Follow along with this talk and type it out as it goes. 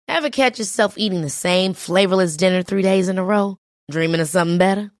Ever catch yourself eating the same flavorless dinner 3 days in a row? Dreaming of something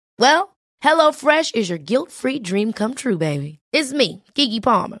better? Well, HelloFresh is your guilt-free dream come true, baby. It's me, Keke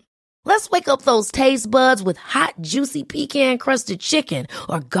Palmer. Let's wake up those taste buds with hot, juicy pecan-crusted chicken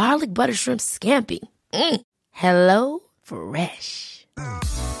or garlic butter shrimp scampi. Hello Fresh.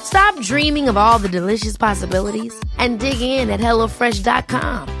 Stop dreaming of all the delicious possibilities and dig in at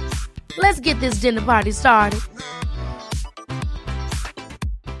HelloFresh.com. Let's get this dinner party started.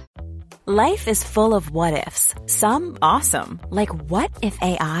 Life is full of what-ifs. Some awesome, like what if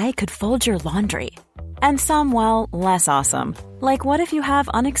AI could fold your laundry? And some, well, less awesome, like what if you have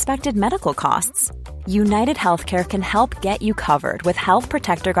unexpected medical costs? United Healthcare can help get you covered with Health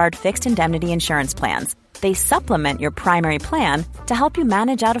Protector Guard fixed indemnity insurance plans. They supplement your primary plan to help you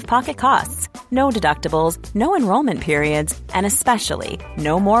manage out-of-pocket costs. No deductibles, no enrollment periods, and especially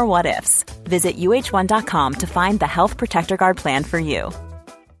no more what-ifs. Visit uh1.com to find the Health Protector Guard plan for you.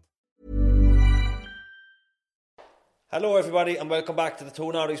 Hello everybody and welcome back to the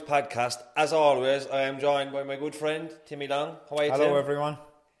Two Nordies podcast. As always, I am joined by my good friend Timmy Long. How are you, Tim? Hello everyone.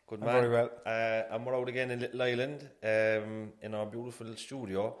 Good I'm man. very well. And we're out again in Little Island in our beautiful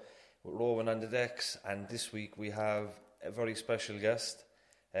studio with Rowan on the decks, and this week we have a very special guest,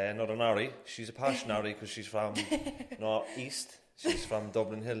 not a Nori. She's a posh Nori because she's from North East. She's from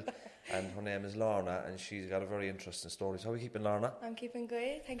Dublin Hill, and her name is Lorna, and she's got a very interesting story. So how are you keeping, Lorna? I'm keeping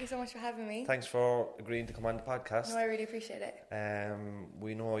good. Thank you so much for having me. Thanks for agreeing to come on the podcast. No, I really appreciate it.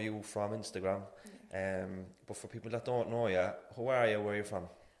 We know you from Instagram, but for people that don't know you, who are you? Where are you from?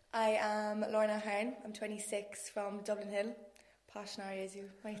 I am Lorna Hearn. I'm 26 from Dublin Hill. Posh Nari, as you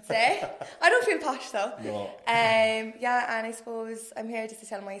might say. I don't feel posh though. No. Yeah, and I suppose I'm here just to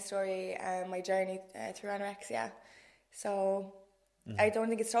tell my story and my journey through anorexia. So I don't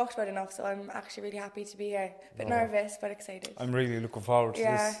think it's talked about enough, so I'm actually really happy to be here. A bit nervous, but excited. I'm really looking forward to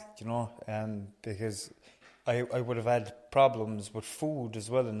this, because I would have had problems with food as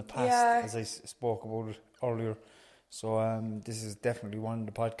well in the past, as I spoke about it earlier. So this is definitely one of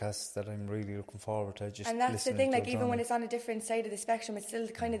the podcasts that I'm really looking forward to. And that's the thing, like even when it's on a different side of the spectrum, it's still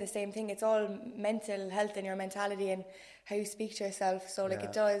kind of the same thing. It's all mental health and your mentality and how you speak to yourself. So like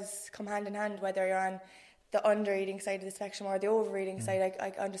it does come hand in hand, whether you're on the under-eating side of the spectrum or the over-eating side.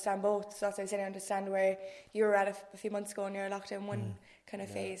 I understand both. So that's what I was saying. I understand where you were at a few months ago and you're locked in one kind of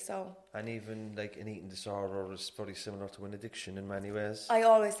phase. So, and even like an eating disorder is very similar to an addiction in many ways. I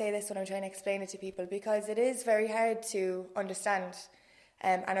always say this when I'm trying to explain it to people, because it is very hard to understand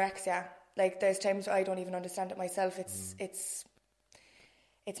anorexia. Like there's times where I don't even understand it myself. It's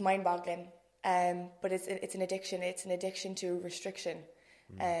mind-boggling. But it's an addiction. It's an addiction to restriction.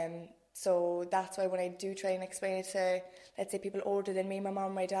 So that's why when I do try and explain it to, let's say, people older than me, my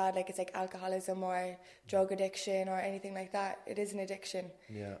mom, my dad, like it's like alcoholism or drug addiction or anything like that. It is an addiction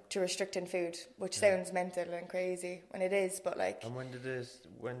to restricting food, which sounds mental and crazy when it is, but like. And when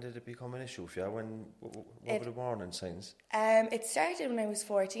did it become an issue for you? What were the warning signs? It started when I was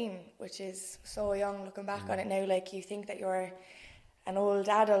 14, which is so young looking back on it now. Like you think that you're an old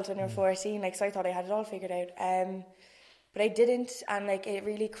adult when you're 14, like so I thought I had it all figured out. But I didn't, and like it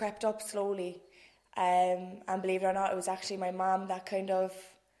really crept up slowly. And believe it or not, it was actually my mom that kind of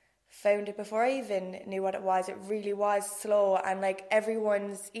found it before I even knew what it was. It really was slow, and like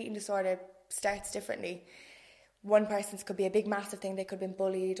everyone's eating disorder starts differently. One person's could be a big massive thing, they could have been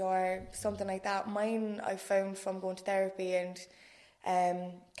bullied or something like that. Mine I found from going to therapy and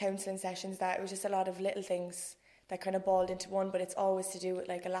counselling sessions that it was just a lot of little things that kind of balled into one, but it's always to do with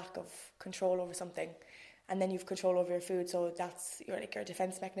like a lack of control over something. And then you've control over your food, so that's your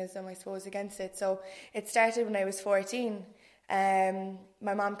defense mechanism, I suppose, against it. So it started when I was 14.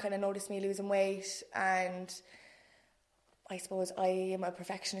 My mom kind of noticed me losing weight, and I suppose I am a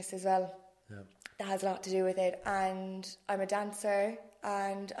perfectionist as well. Yeah. That has a lot to do with it. And I'm a dancer,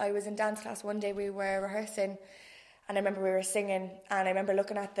 and I was in dance class one day. We were rehearsing, and I remember we were singing, and I remember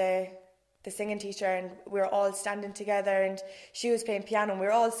looking at the singing teacher, and we were all standing together, and she was playing piano, and we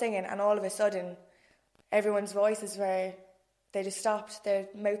were all singing, and all of a sudden everyone's voices they just stopped, their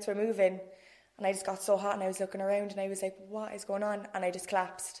mouths were moving, and I just got so hot, and I was looking around, and I was like, what is going on? And I just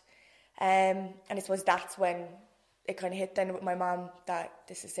collapsed. And I suppose that's when it kind of hit then with my mom that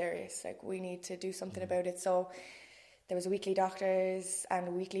this is serious, like we need to do something about it. So there was weekly doctors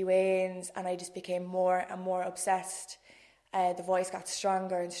and weekly weigh-ins, and I just became more and more obsessed. The voice got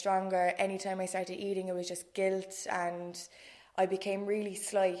stronger and stronger. Anytime I started eating, it was just guilt, and I became really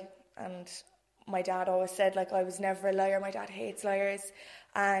sly. And my dad always said, like, I was never a liar. My dad hates liars.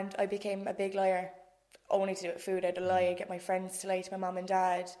 And I became a big liar, only to do with food. I'd lie, I'd get my friends to lie to my mum and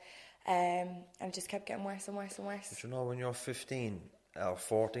dad. And it just kept getting worse and worse and worse. But you know, when you're 15, or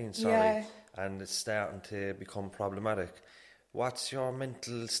 14, and it's starting to become problematic. What's your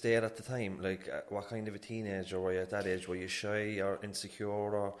mental state at the time? Like, what kind of a teenager were you at that age? Were you shy or insecure,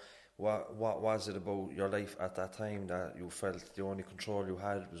 or what was it about your life at that time that you felt the only control you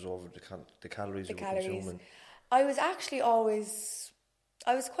had was over the calories you were consuming? I was actually I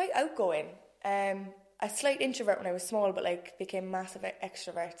was quite outgoing. A slight introvert when I was small, but like became a massive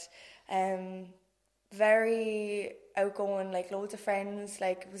extrovert. Very outgoing, like loads of friends,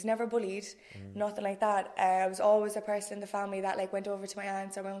 like was never bullied, nothing like that. I was always a person in the family that like went over to my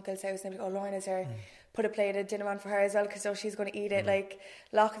aunt's or my uncle's house and they'd be like, oh, Lorna's here, put a plate of dinner on for her as well because she's going to eat it, like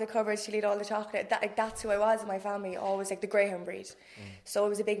lock the cupboard, she'll eat all the chocolate. That's who I was in my family, always like the greyhound breed. So it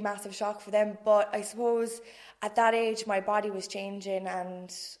was a big massive shock for them, but I suppose at that age my body was changing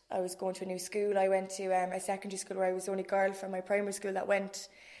and I was going to a new school. I went to a secondary school where I was the only girl from my primary school that went,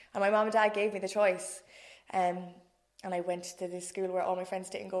 and my mum and dad gave me the choice. And I went to this school where all my friends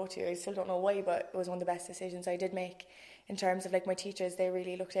didn't go to. I still don't know why, but it was one of the best decisions I did make in terms of like my teachers. They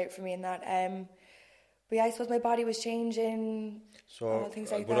really looked out for me in that. But yeah, I suppose my body was changing, so all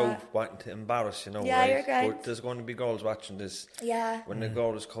things like without that. wanting to embarrass, right? You're great. But there's going to be girls watching this. Yeah. When the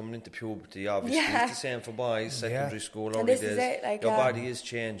girl is coming into puberty, obviously it's the same for boys, secondary school, early days. Is it, like, your body is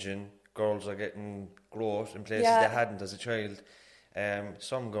changing. Girls are getting growth in places they hadn't as a child.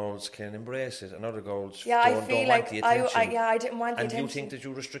 Some girls can embrace it and other girls don't want the attention. I didn't want the attention. And you think that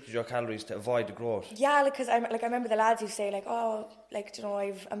you restricted your calories to avoid the growth? Yeah, because I remember the lads used to say like, oh, like, you know,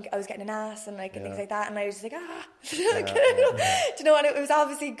 I was getting an ass and like and things like that, and I was just like, you know, and it was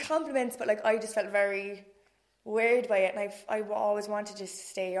obviously compliments, but like I just felt very weird by it, and I always wanted to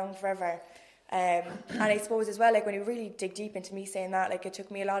just stay young forever. And I suppose as well, like when you really dig deep into me saying that, like it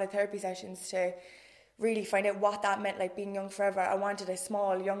took me a lot of therapy sessions to really find out what that meant, like being young forever. I wanted a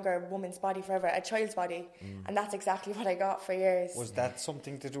small, younger woman's body forever, a child's body, and that's exactly what I got for years. Was that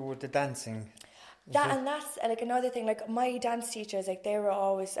something to do with the dancing? And that's like another thing, like my dance teachers, like they were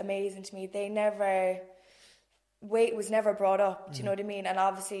always amazing to me. They never, weight was never brought up, do you know what I mean? And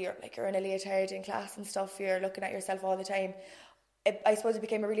obviously you're in a leotard in class and stuff, you're looking at yourself all the time. I suppose it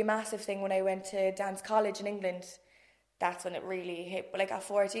became a really massive thing when I went to dance college in England. That's when it really hit. But like at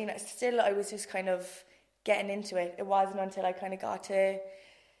 14, I was just kind of getting into it. It wasn't until I kind of got to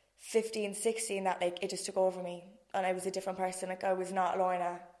 15, 16 that like it just took over me and I was a different person. Like I was not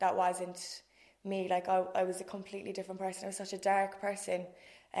Lorna. That wasn't me. Like I was a completely different person. I was such a dark person.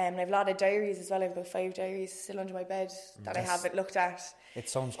 And I have a lot of diaries as well. I have about 5 diaries still under my bed that I haven't looked at. It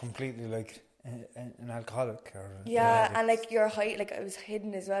sounds completely like an alcoholic or and like your height, like I was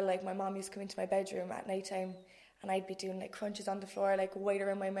hidden as well. Like my mom used to come into my bedroom at night time and I'd be doing like crunches on the floor, like white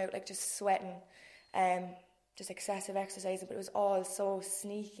around my mouth, like just sweating. Just excessive exercising, but it was all so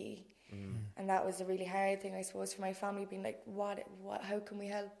sneaky, and that was a really hard thing, I suppose, for my family, being like, what how can we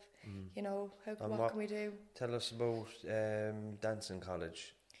help? You know, what can we do? Tell us about dancing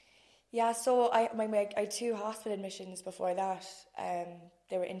college. Yeah, so I had 2 hospital admissions before that.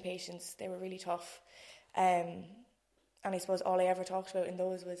 They were inpatients. They were really tough. And I suppose all I ever talked about in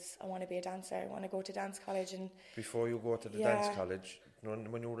those was I want to be a dancer. I want to go to dance college. And before you go to the dance college,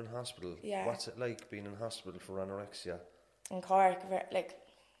 when you were in hospital, what's it like being in hospital for anorexia? In Cork, like,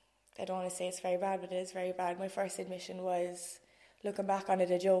 I don't want to say it's very bad, but it is very bad. My first admission was, looking back on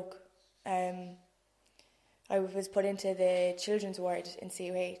it, a joke. I was put into the children's ward in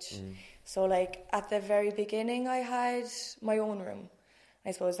CUH. So like at the very beginning I had my own room.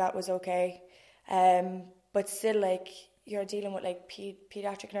 I suppose that was okay. But still, like, you're dealing with like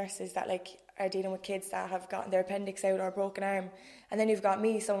pediatric nurses that like are dealing with kids that have gotten their appendix out or a broken arm, and then you've got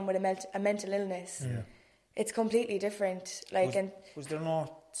me, someone with a mental illness. It's completely different. Like, was there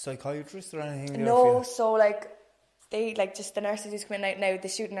no psychiatrist or anything? No, so like they like just the nurses who's coming out now. The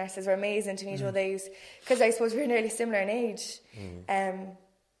student nurses were amazing to me. Because I suppose we're nearly similar in age.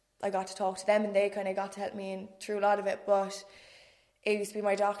 I got to talk to them, and they kind of got to help me through a lot of it. But it used to be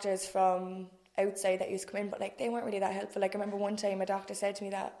my doctors from outside that used to come in, but like they weren't really that helpful. Like I remember one time a doctor said to me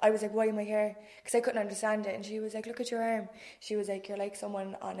that I was like, why am I here? Because I couldn't understand it, and she was like, look at your arm. She was like, you're like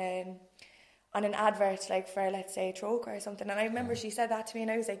someone on an advert, like for, let's say, Troca or something. And I remember she said that to me,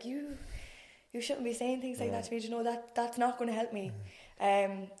 and I was like, you shouldn't be saying things like that to me. Do you know that's not going to help me?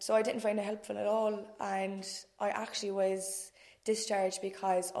 So I didn't find it helpful at all, and I actually was discharged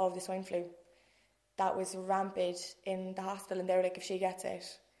because of the swine flu that was rampant in the hospital, and they were like, if she gets it,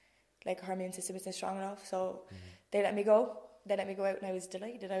 like her immune system isn't strong enough. So they let me go. They let me go out, and I was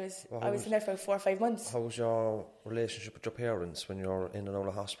delighted. I was in there for 4 or 5 months. How was your relationship with your parents when you're in and out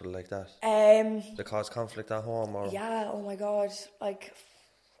of hospital like that? Did it cause conflict at home? Or? Yeah, oh my God. Like,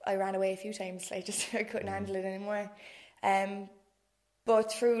 I ran away a few times. I couldn't handle it anymore.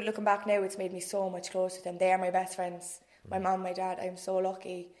 But through looking back now, it's made me so much closer to them. They are my best friends. My mum, my dad, I'm so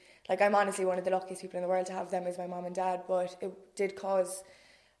lucky. Like, I'm honestly one of the luckiest people in the world to have them as my mum and dad, but it did cause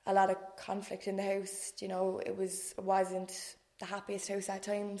a lot of conflict in the house. You know, it wasn't the happiest house at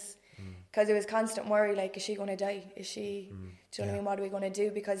times, because it was constant worry, like, is she going to die? Is she, do you know what I mean? What are we going to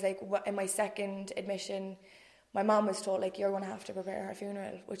do? Because, like, in my second admission, my mum was told, like, you're going to have to prepare her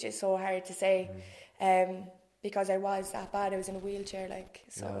funeral, which is so hard to say. Because I was that bad, I was in a wheelchair, like,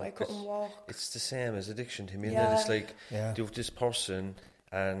 so I couldn't walk. It's the same as addiction to me, and then it's like, you have this person,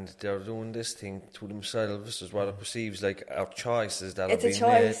 and they're doing this thing to themselves, is what it perceives like our choices that it's are a being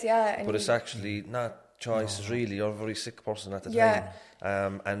choice, made, but it's actually not choices really. You're a very sick person at the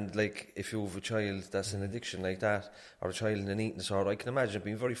time, and like, if you have a child that's in addiction like that, or a child in an eating disorder, I can imagine it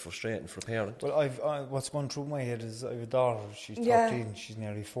being very frustrating for a parent. Well, what's going through my head is I have a daughter, she's 13, she's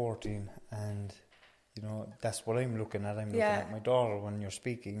nearly 14, and you know, that's what I'm looking at. I'm looking at my daughter when you're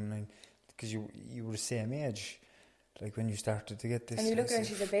speaking, because you were the same age, like when you started to get this. And you look at her and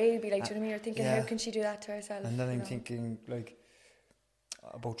she's a baby, like, do you know what I mean? You're thinking, how can she do that to herself? And then I'm thinking, like,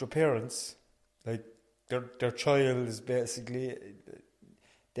 about your parents, like, their child is basically,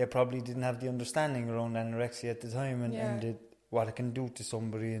 they probably didn't have the understanding around anorexia at the time, and what it can do to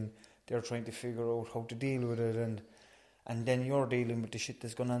somebody, and they're trying to figure out how to deal with it, and then you're dealing with the shit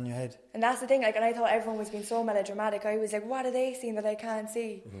that's going on in your head. And that's the thing, like, and I thought everyone was being so melodramatic. I was like, what are they seeing that I can't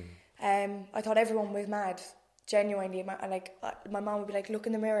see? I thought everyone was mad, genuinely. Like, my mom would be like, look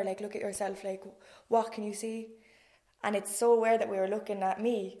in the mirror, like, look at yourself, like, what can you see? And it's so weird that we were looking at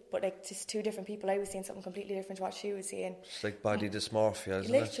me, but like, just two different people. I was seeing something completely different to what she was seeing. It's like body dysmorphia,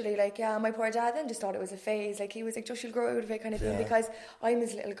 isn't literally, like, my poor dad then just thought it was a phase. Like, he was like, just, she'll grow out of it kind of thing, because I'm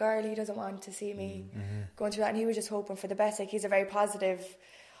his little girl. He doesn't want to see me going through that, and he was just hoping for the best. Like, he's a very positive,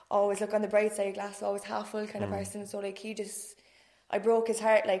 always look on the bright side, glass always half full kind of person. So like, I broke his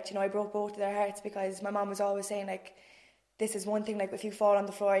heart, like, you know, I broke both of their hearts, because my mom was always saying, like, this is one thing, like, if you fall on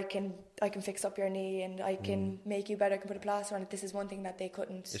the floor, I can fix up your knee, and I can make you better, I can put a plaster on it. This is one thing that they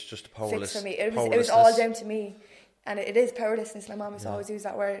couldn't It's just fix for me. It was all down to me. And it is powerlessness. My mom has always used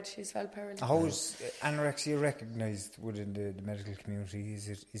that word. She's felt powerless. How is anorexia recognised within the medical community? Is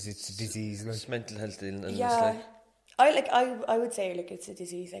it a disease? Like? It's mental health illness. Yeah. I would say, like, it's a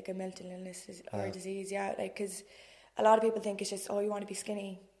disease, like a mental illness or a disease, like, because a lot of people think it's just, you want to be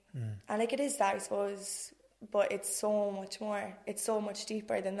skinny. And like, it is that, I suppose, but it's so much more. It's so much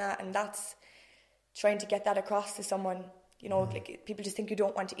deeper than that, and that's trying to get that across to someone. You know, like, people just think you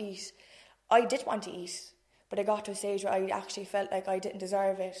don't want to eat. I did want to eat, but I got to a stage where I actually felt like I didn't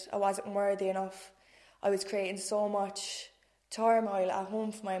deserve it. I wasn't worthy enough. I was creating so much turmoil at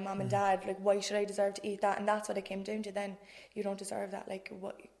home for my mum and dad. Like, why should I deserve to eat that? And that's what it came down to then. You don't deserve that. Like,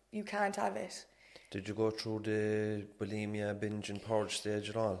 what, you can't have it. Did you go through the bulimia, binge and purge stage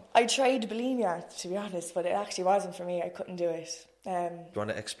at all? I tried bulimia, to be honest, but it actually wasn't for me. I couldn't do it. Do you want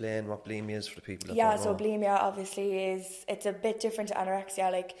to explain what bulimia is for the people that don't know? Yeah, so bulimia obviously it's a bit different to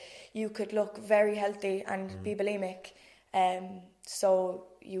anorexia. Like, you could look very healthy and be bulimic. So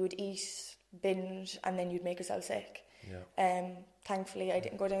you would eat, binge, and then you'd make yourself sick. Yeah. Thankfully, I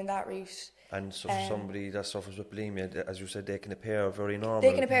didn't go down that route. And so for somebody that suffers with bulimia, as you said, they can appear very normal.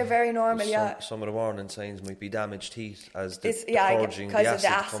 They can appear very normal, Some of the warning signs might be damaged teeth, as the purging, because the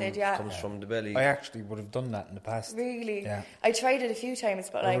acid comes from the belly. I actually would have done that in the past. Really? Yeah. I tried it a few times,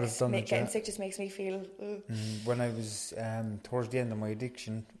 but like, getting sick just makes me feel... When I was towards the end of my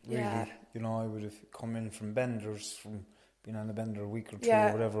addiction, really, you know, I would have come in from benders, from being on a bender a week or two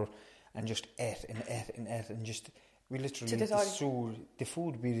or whatever, and just ate and just... We literally, the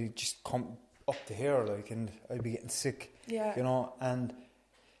food would be just come up to here, like, and I'd be getting sick, you know, and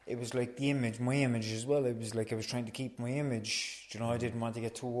it was like my image as well. It was like I was trying to keep my image, you know, I didn't want to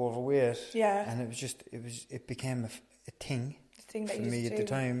get too overweight, and it became a thing that for me at the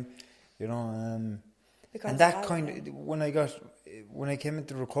time, you know, and because that kind of, when I came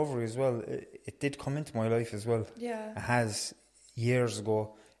into recovery as well, it did come into my life as well. Yeah. It has, years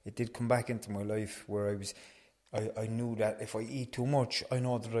ago, it did come back into my life where I knew that if I eat too much, I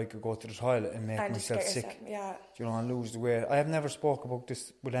know that I could go to the toilet and make myself sick. You know, and lose the weight. I have never spoke about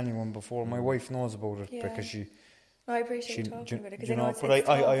this with anyone before. My wife knows about it because she... I appreciate you talking about it, because you know, but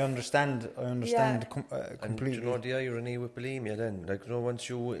I understand completely. You know the irony with bulimia then? Like, you know, once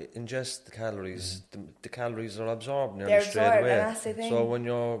you ingest the calories, the calories are absorbed nearly straight away. That's the thing. So when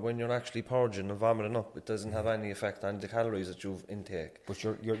you're actually purging and vomiting up, it doesn't have any effect on the calories that you've intake. But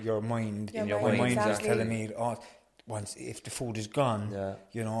your mind, your mind is telling me, once if the food is gone,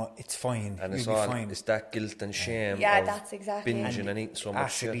 you know, it's fine. And You'll be fine. It's that guilt and shame. Yeah, of that's exactly. binging and eating so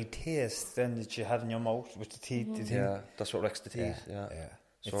much shit. Acidy taste then that you have in your mouth with the teeth. Yeah, that's what wrecks the teeth. Yeah.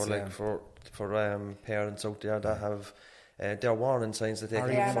 So It's, like for parents out there that have there are warning signs that they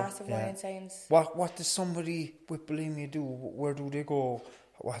can Yeah, look for. massive warning signs. What does somebody with bulimia do? Where do they go?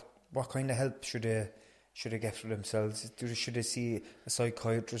 What kind of help should they get for themselves? Should they see a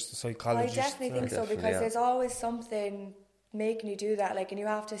psychiatrist, a psychologist? I definitely think so, because there's always something making you do that. Like, and you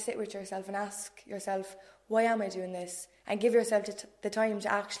have to sit with yourself and ask yourself, why am I doing this? And give yourself the time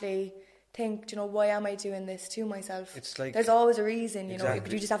to actually think, you know, why am I doing this to myself? It's like, there's always a reason, you exactly. know,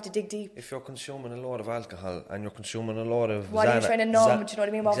 but you just have to dig deep. If you're consuming a lot of alcohol and you're consuming a lot of what are you trying to numb? Do you know what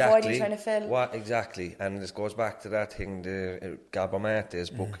I mean? What void are you trying to fill? What exactly? And this goes back to that thing, the Gabor Mate's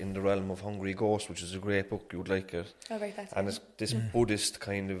book, In the Realm of Hungry Ghosts, which is a great book. You would like it. Oh, right, that's and it's this Buddhist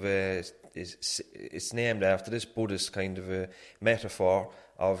kind of it's named after this Buddhist kind of a metaphor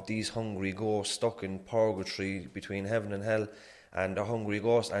of these hungry ghosts stuck in purgatory between heaven and hell. And they're hungry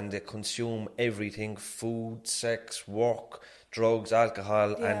ghosts, and they consume everything: food, sex, work, drugs,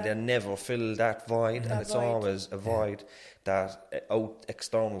 alcohol, and they never fill that void. And it's always a void that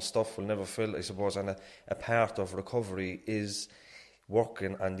external stuff will never fill, I suppose. And a part of recovery is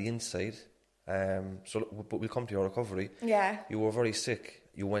working on the inside. But we'll come to your recovery. Yeah. You were very sick.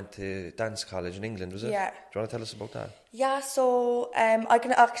 You went to dance college in England, was it? Yeah. Do you want to tell us about that? Yeah, so I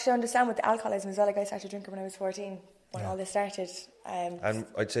can actually understand with the alcoholism as well. Like, I started drinking when I was 14. When all this started. And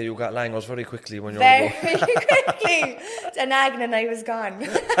I'd say you got langers very quickly when you were very quickly. A nagging and I was gone.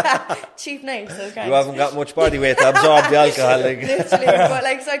 Cheap night, so great. You haven't got much body weight to absorb the alcohol. Like. Literally, but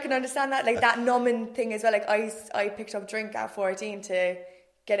like, so I can understand that, like that numbing thing as well. Like I picked up drink at 14 to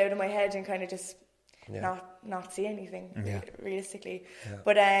get out of my head and kind of just not see anything realistically. Yeah.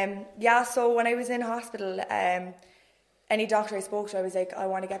 But so when I was in hospital, any doctor I spoke to, I was like, I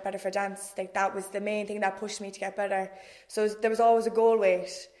want to get better for dance. Like, that was the main thing that pushed me to get better. So there was always a goal weight.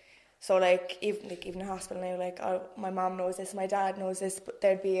 So like even in hospital now, like my mom knows this, my dad knows this, but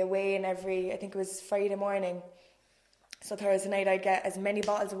there'd be a weigh-in every, I think it was Friday morning. So Thursday night I'd get as many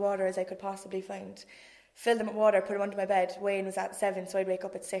bottles of water as I could possibly find, fill them with water, put them under my bed. Weigh-in was at 7, so I'd wake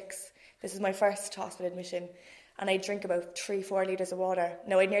up at 6. This is my first hospital admission, and I'd drink about 3-4 litres of water.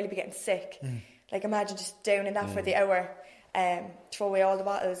 Now I'd nearly be getting sick. Like, imagine just downing that for the hour, throw away all the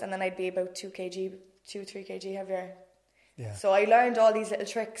bottles, and then I'd be about 2-3 kg heavier. Yeah. So I learned all these little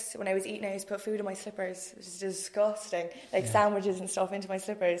tricks when I was eating. I used to put food in my slippers, which is disgusting, like sandwiches and stuff into my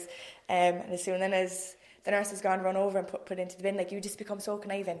slippers. And as soon as the nurse was gone, run over and put it into the bin, like, you just become so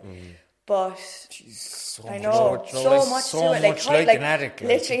conniving. But I know so much to it, like an addict,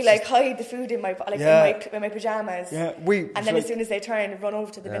 literally, like hide the food in my in my pajamas. Yeah, and then as soon as they turn, run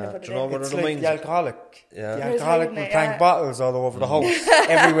over to the bin and put it in. It's like the alcoholic. Yeah. The alcoholic will plank bottles all over the house,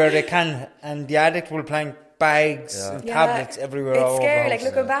 everywhere they can, and the addict will plank bags and tablets everywhere. It's scary, like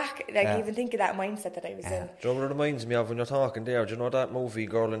looking back, even think of that mindset that I was in. Do you know what it reminds me of when you're talking there? Do you know that movie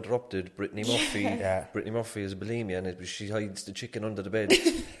Girl Interrupted? Brittany Murphy. Brittany Murphy is bulimia, and she hides the chicken under the bed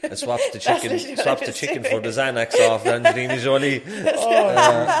and swaps the chicken for the Xanax off Angelina Jolie.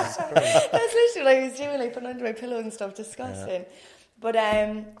 That's literally what I was doing, like putting under my pillow and stuff. Disgusting. But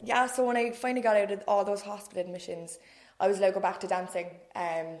so when I finally got out of all those hospital admissions, I was allowed to go back to dancing.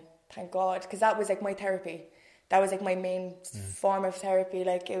 Thank God, because that was like my therapy. That was like my main form of therapy.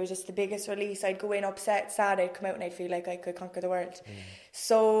 Like, it was just the biggest release. I'd go in upset, sad, I'd come out and I'd feel like I could conquer the world.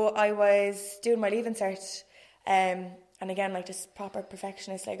 So I was doing my leaving cert, and again, like, just proper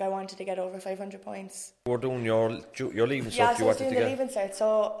perfectionist. Like, I wanted to get over 500 points. You were doing your leaving cert. Yeah, so I was doing the leaving cert.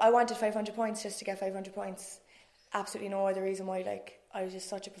 So I wanted 500 points just to get 500 points. Absolutely no other reason why. Like, I was just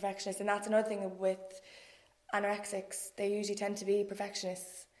such a perfectionist. And that's another thing with anorexics. They usually tend to be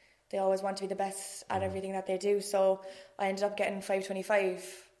perfectionists. They always want to be the best at everything that they do. So I ended up getting 525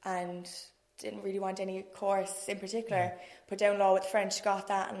 and didn't really want any course in particular. Put down law with French, got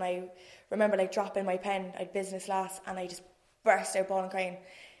that, and I remember like dropping my pen. I had business class and I just burst out bawling crying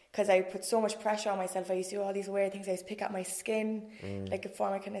because I put so much pressure on myself. I used to do all these weird things. I used to pick at my skin, like a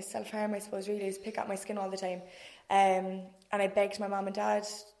form of kind of self-harm, I suppose, really. I used to pick at my skin all the time. And I begged my mum and dad,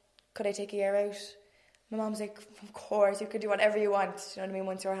 could I take a year out? My mum's like, of course, you could do whatever you want, you know what I mean,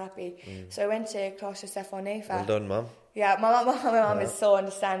 once you're happy. So I went to Cláiste Stefan Nefa. Well done, Mum. Yeah, my mum is so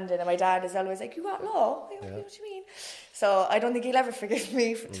understanding, and my dad is always like, you got law? What do you mean? So I don't think he'll ever forgive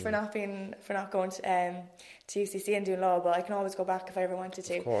me for not going to UCC and doing law, but I can always go back if I ever wanted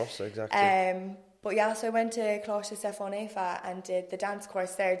to. Of course, exactly. But yeah, so I went to Cláiste Stefan Nefa and did the dance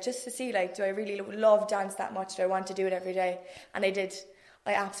course there just to see, like, do I really love dance that much? Do I want to do it every day? And I did.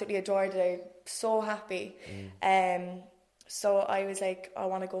 I absolutely adored it. I was so happy. So I was like, I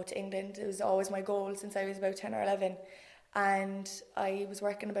want to go to England. It was always my goal since I was about 10 or 11. And I was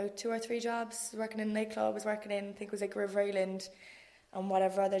working about 2 or 3 jobs. Working in a nightclub, was working in, I think it was like River Island and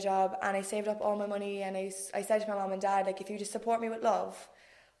whatever other job. And I saved up all my money, and I said to my mum and dad, like, if you just support me with love,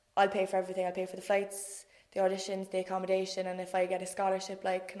 I'll pay for everything. I'll pay for the flights, the auditions, the accommodation, and if I get a scholarship,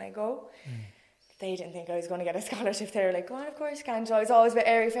 like, can I go? They didn't think I was going to get a scholarship. They were like, go on, of course you can. So I was always a bit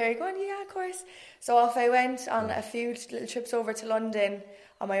airy-fairy, going, yeah, of course. So off I went on a few little trips over to London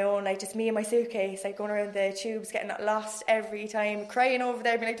on my own, like just me and my suitcase, like going around the tubes, getting lost every time, crying over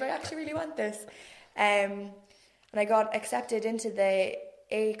there, being like, do I actually really want this? And I got accepted into the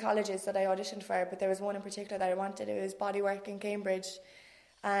A colleges that I auditioned for, but there was one in particular that I wanted. It was Bodywork in Cambridge,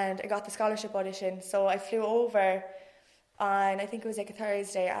 and I got the scholarship audition. So I flew over on, I think it was like a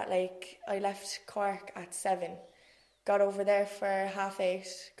Thursday at like, I left Cork at 7, got over there for 8:30,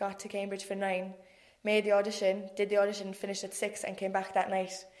 got to Cambridge for 9, made the audition, did the audition, finished at 6 and came back that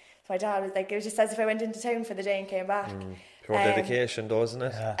night. So my dad was like, it was just as if I went into town for the day and came back. Pure dedication though, isn't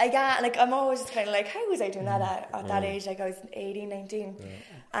it? I got, like, I'm always just kind of like, how was I doing that at that age? Like I was 18, 19.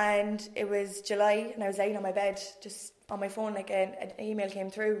 And it was July and I was lying on my bed, just on my phone, like an email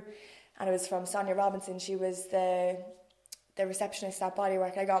came through, and it was from Sonia Robinson. She was the receptionist at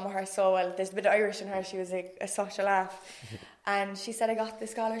Bodywork. I got with her so well. There's a bit of Irish in her. She was like such a laugh. And she said I got the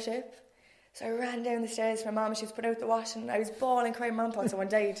scholarship. So I ran down the stairs for Mum. She was putting out the wash, and I was bawling, crying. Mum thought someone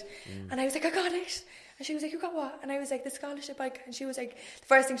died. And I was like, I got it. And she was like, you got what? And I was like, the scholarship. And she was like, the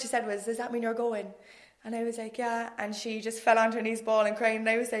first thing she said was, does that mean you're going? And I was like, yeah. And she just fell onto her knees bawling, crying. And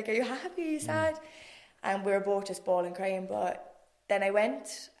I was like, are you happy? Are you sad? And we were both just bawling, crying. But then I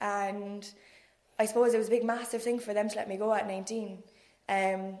went, and I suppose it was a big, massive thing for them to let me go at 19.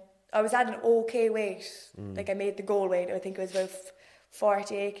 I was at an okay weight. Like, I made the goal weight. I think it was about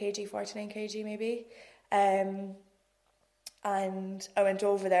 48 kg, 49 kg maybe. And I went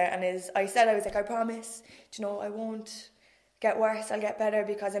over there, and as I said, I was like, I promise, you know, I won't get worse, I'll get better,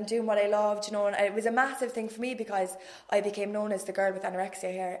 because I'm doing what I loved, you know. And it was a massive thing for me, because I became known as the girl with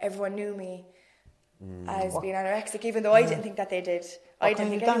anorexia here. Everyone knew me as being anorexic, even though I didn't think that they did. I didn't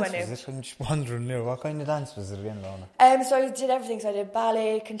think anyone knew. I'm just wondering now, what kind of dance was it again, Lorna? So I did everything. So I did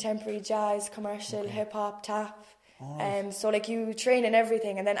ballet, contemporary, jazz, commercial, hip-hop, tap. So like you train in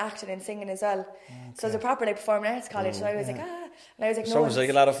everything, and then acting and singing as well. So it's a proper like performing arts college. So I was like, and I was like, no. Sounds like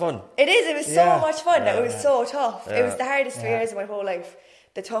a lot of fun. It is. It was so much fun. It was so tough. It was the hardest 3 years of my whole life.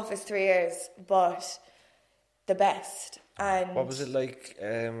 The toughest 3 years, but the best. And what was it like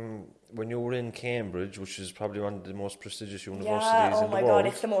when you were in Cambridge, which is probably one of the most prestigious universities in the world? Oh my God,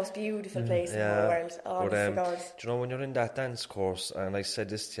 it's the most beautiful place in the whole world. Oh, but, God. Do you know, when you're in that dance course, and I said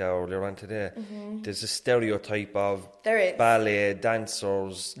this to you earlier on today, there's a stereotype of ballet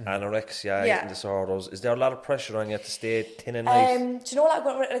dancers, anorexia, eating disorders. Is there a lot of pressure on you to stay thin and nice? Do you know,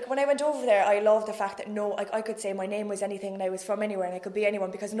 like when I went over there, I loved the fact that I could say my name was anything, and I was from anywhere, and I could be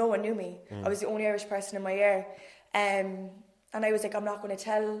anyone, because no one knew me. I was the only Irish person in my year. And I was like, I'm not going to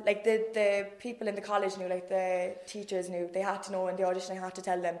tell. Like, the people in the college knew, like the teachers knew. They had to know in the audition. I had to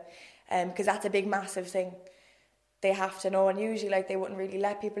tell them, because that's a big, massive thing. They have to know, and usually, like, they wouldn't really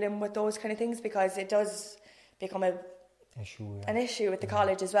let people in with those kind of things, because it does become an issue with the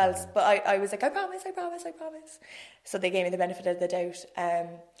college as well. But I was like, I promise. So they gave me the benefit of the doubt.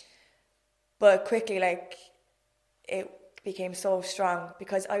 But quickly, like, it became so strong,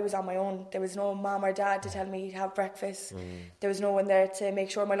 because I was on my own. There was no mom or dad to tell me to have breakfast. There was no one there to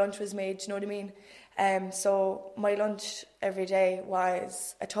make sure my lunch was made, do you know what I mean? So my lunch every day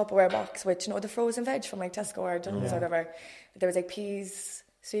was a Tupperware box with, you know, the frozen veg from like Tesco or Dunnes or whatever. There was like peas,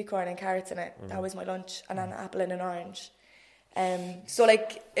 sweet corn and carrots in it. That was my lunch, and an apple and an orange. So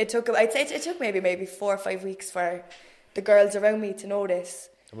like it took, I'd say it took maybe 4 or 5 weeks for the girls around me to notice.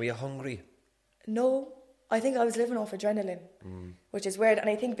 Were you hungry? No. I think I was living off adrenaline, which is weird. And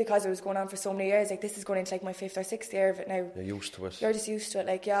I think because it was going on for so many years, like this is going into like my 5th or 6th year of it now. You're used to it. You're just used to it.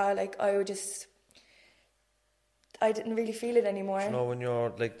 Like, like I didn't really feel it anymore. You know, when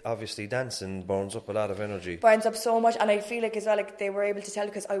you're like, obviously dancing burns up a lot of energy. Burns up so much. And I feel like as well, like they were able to tell,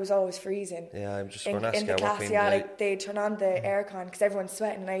 because I was always freezing. Yeah, I'm just going to ask in the class, like they'd turn on the aircon because everyone's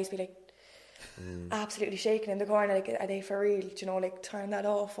sweating, and I used to be like absolutely shaking in the corner, like, are they for real? Do you know, like turn that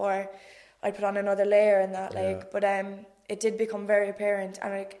off, or I'd put on another layer and that, like, but it did become very apparent,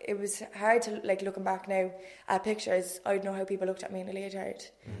 and like it was hard to, like, looking back now at pictures, I'd know how people looked at me in a leotard,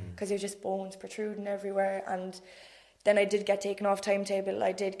 because there were just bones protruding everywhere. And then I did get taken off timetable.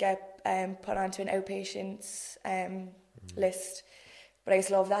 I did get put onto an outpatients list, But I used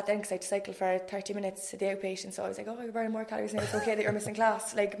to love that then because I had to cycle for 30 minutes to the outpatient. So I was like, oh, you're burning more calories now. It's okay that you're missing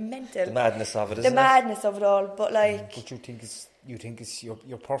class. Like, mental. The madness of it, isn't it? The madness of it all. But like... But you think it's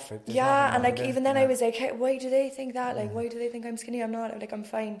you're perfect. Yeah, and like even then I was like, hey, why do they think that? Like, why do they think I'm skinny? I'm not. Like, I'm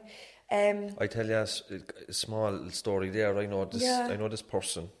fine. I tell you a small story there. I know this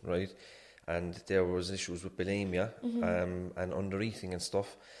person, right? And there was issues with bulimia and undereating and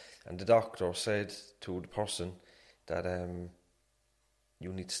stuff. And the doctor said to the person that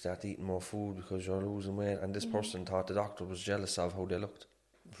you need to start eating more food because you're losing weight. And this person thought the doctor was jealous of how they looked.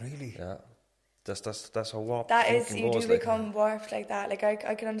 Really? Yeah. That's how warped that is, thinking you goes, do become warped like that. Like,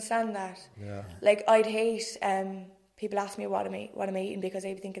 I can understand that. Yeah. Like, I'd hate people ask me what am I eating, because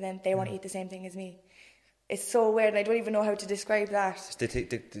I'd be thinking then they want to eat the same thing as me. It's so weird, and I don't even know how to describe that.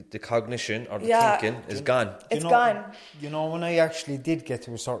 The cognition or the thinking is gone. It's gone. You know, when I actually did get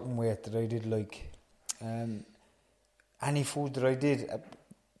to a certain weight that I did like any food that I did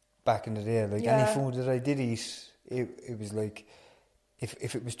back in the day, like any food that I did eat, it was like,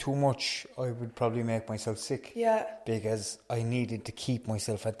 if it was too much, I would probably make myself sick. Yeah. Because I needed to keep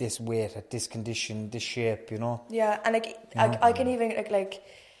myself at this weight, at this condition, this shape, you know. Yeah, and like I can even like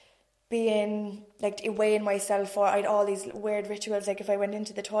being like weighing myself, or I'd all these weird rituals. Like if I went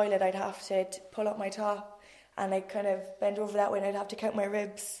into the toilet, I'd have to pull up my top and like kind of bend over that way, and I'd have to count my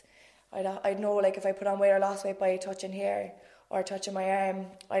ribs. I'd know like if I put on weight or lost weight by touching here or touching my arm.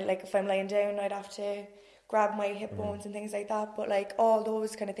 I'd like if I'm lying down, I'd have to grab my hip bones and things like that. But like all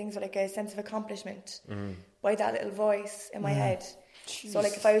those kind of things were like a sense of accomplishment by that little voice in my head. Jeez. So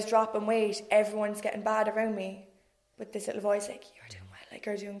like if I was dropping weight, everyone's getting bad around me, but this little voice like, you're doing well, like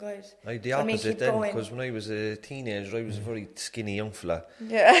you're doing good. Like the opposite then, because when I was a teenager, I was a very skinny young fella.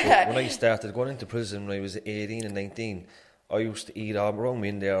 Yeah. But when I started going into prison when I was 18 and 19, I used to eat all around me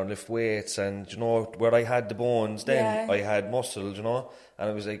in there and lift weights, and you know, where I had the bones then, I had muscles, you know, and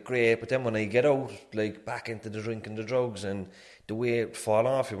it was like great. But then when I get out, like back into the drink and the drugs, and the weight fall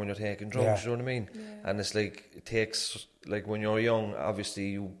off you when you're taking drugs, you know what I mean? Yeah. And it's like, it takes, like when you're young,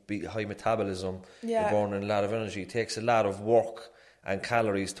 obviously you be high metabolism, you're burning a lot of energy. It takes a lot of work and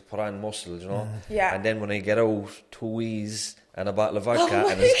calories to put on muscles, you know? Yeah. And then when I get out, 2 wheeze and a bottle of vodka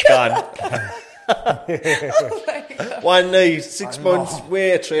and it's gone. Oh my God. 1 night, 6 months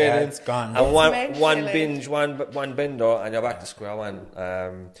weight training, it's gone. and one binge, one bender, and you're back to square one.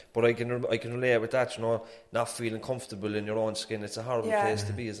 But I can relate with that, you know, not feeling comfortable in your own skin. It's a horrible place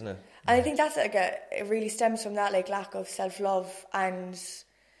to be, isn't it? And I think that's like it really stems from that like lack of self-love and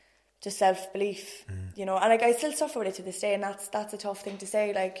just self-belief, you know. And like I still suffer with it to this day, and that's a tough thing to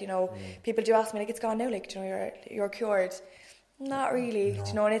say. Like, you know, people do ask me like, it's gone now, like, you know, you're cured. Not really,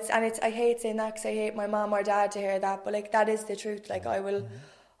 you know, and it's I hate saying that because I hate my mom or dad to hear that, but like that is the truth. Like I'll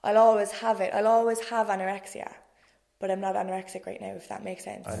always have it. I'll always have anorexia, but I'm not anorexic right now, if that makes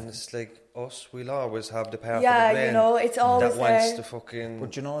sense. And it's like us, we'll always have the part of the brain, you know, it's always that wants to fucking.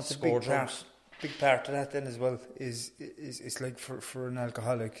 But you know, it's a big part of that then as well. Is it's like for an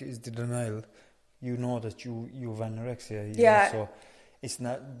alcoholic is the denial. You know that you have anorexia. You know, so it's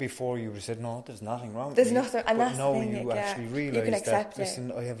not, before you would have said, no, there's nothing wrong with me. There's nothing, and that's now the thing, you actually realise that,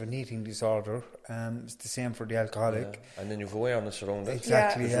 listen, I have an eating disorder. It's the same for the alcoholic. Yeah. And then you've awareness around it.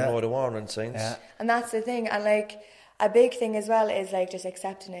 Exactly, You know the warning signs. Yeah. And that's the thing, and like, a big thing as well is like just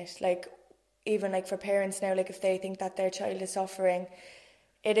accepting it. Like, even like for parents now, like if they think that their child is suffering,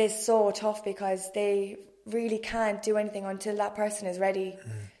 it is so tough because they really can't do anything until that person is ready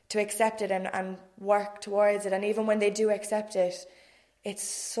to accept it and work towards it. And even when they do accept it, it's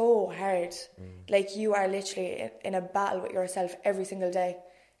so hard. Like, you are literally in a battle with yourself every single day.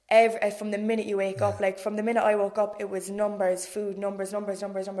 From the minute you wake up, like from the minute I woke up, it was numbers, food, numbers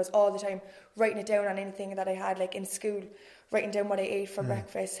all the time. Writing it down on anything that I had, like in school, writing down what I ate for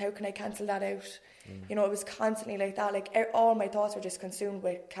breakfast. How can I cancel that out? You know, it was constantly like that. Like all my thoughts were just consumed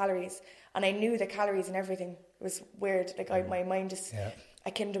with calories, and I knew the calories and everything. It was weird. Like my mind just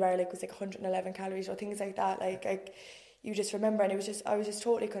a Kinder Bar like was like 111 calories or things like that. Like you just remember, and I was just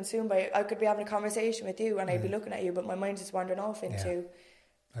totally consumed by it. I could be having a conversation with you and I'd be looking at you, but my mind's just wandering off into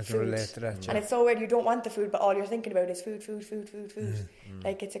I can relate to that. And it's so weird, you don't want the food, but all you're thinking about is food.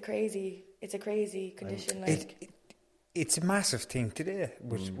 Like it's a crazy condition. Like it's a massive thing today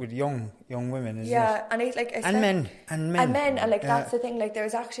with young women, isn't it? Yeah, and it's like and men, and like that's the thing. Like there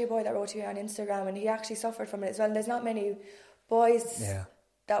was actually a boy that wrote to me on Instagram, and he actually suffered from it as well. And there's not many boys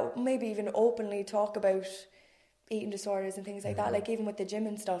that maybe even openly talk about eating disorders and things like that. Like even with the gym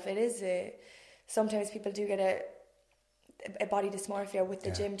and stuff, it is sometimes people do get a body dysmorphia with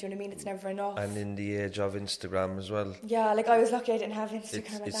the gym. Do you know what I mean? It's never enough. And in the age of Instagram as well. Yeah, like I was lucky I didn't have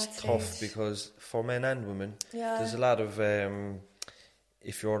Instagram at that stage. It's tough because for men and women, there's a lot of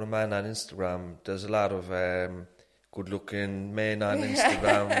if you're a man on Instagram, there's a lot of good-looking men on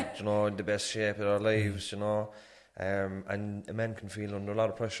Instagram, you know, in the best shape of their lives, you know. And a man can feel under a lot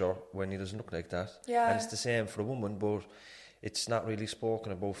of pressure when he doesn't look like that. Yeah. And it's the same for a woman, but it's not really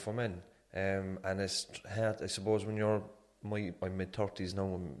spoken about for men. And it's hard, I suppose, when you're I'm mid-30s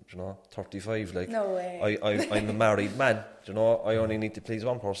now, you know, 35, like. No way. I'm a married man, you know, I only need to please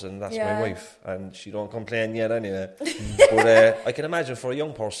one person, that's my wife, and she don't complain yet anyway. But I can imagine for a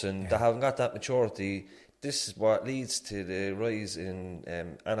young person that haven't got that maturity, this is what leads to the rise in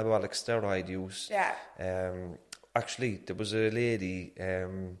anabolic steroid use. Yeah. Actually, there was a lady,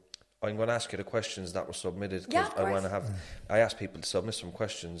 I'm going to ask you the questions that were submitted, because I asked people to submit some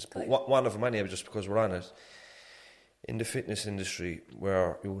questions, but one of them anyway, just because we're on it. In the fitness industry,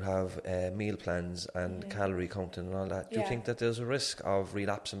 where you would have meal plans and calorie counting and all that, do you think that there's a risk of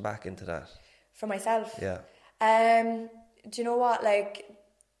relapsing back into that? For myself? Yeah. Do you know what, like,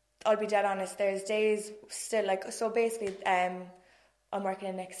 I'll be dead honest, there's days still, like, so basically, I'm working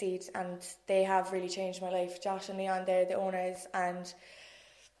in Exceed, and they have really changed my life. Josh and Leon, they're the owners, and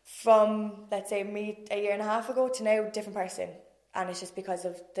from, let's say, me a year and a half ago to now, different person. And it's just because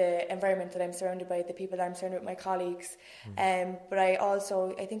of the environment that I'm surrounded by, the people that I'm surrounded with, my colleagues. But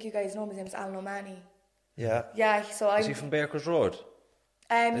I think you guys know his name is Alan O'Mahony. Yeah. Yeah, so Is he from Baker's Road?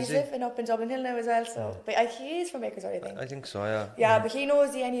 He's living up in Dublin Hill now as well, so but he is from Baker's Road, I think. I think so, yeah. Yeah, but he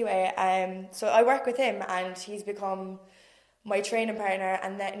knows you anyway. So I work with him, and he's become my training partner,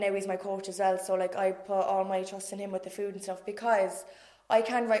 and now he's my coach as well. So like I put all my trust in him with the food and stuff, because I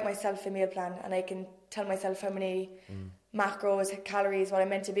can write myself a meal plan, and I can tell myself how many macros, calories, what I'm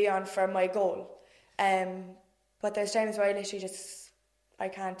meant to be on for my goal. But there's times where I literally I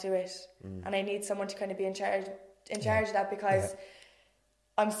can't do it, and I need someone to kind of be in charge of that, because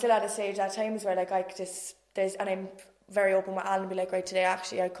I'm still at a stage at times where like and I'm very open with Alan and be like, right, today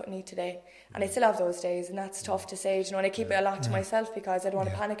actually I couldn't eat today, and I still have those days, and that's tough to say, you know, and I keep it a lot to myself, because I don't want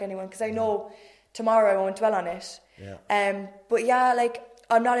to panic anyone, because I know tomorrow I won't dwell on it. But yeah, like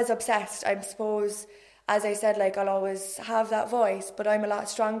I'm not as obsessed, I suppose. As I said, like I'll always have that voice, but I'm a lot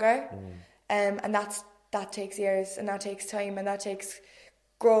stronger, and that takes years, and that takes time, and that takes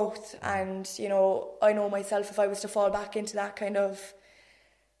growth. And you know, I know myself, if I was to fall back into that kind of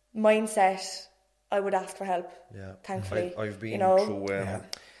mindset, I would ask for help. Yeah, thankfully, I've been through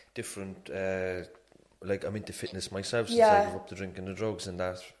different. Like I'm into fitness myself since I gave up the drinking and the drugs and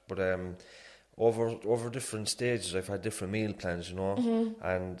that, but over different stages, I've had different meal plans, you know,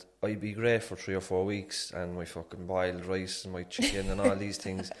 and I'd be great for 3 or 4 weeks, and my fucking boiled rice and my chicken and all these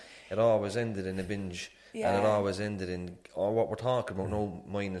things, it always ended in a binge, and it always ended in what we're talking about now,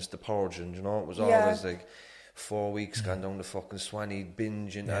 minus the purging, you know, it was always like 4 weeks gone down the fucking Swanee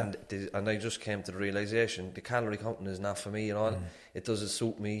binge, and I just came to the realisation, the calorie counting is not for me, you know, it doesn't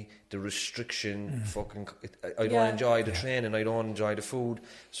suit me, the restriction, I don't enjoy the training, I don't enjoy the food,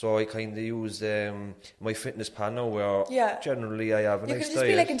 so I kind of use my fitness plan now, where generally I have a nice diet. You can just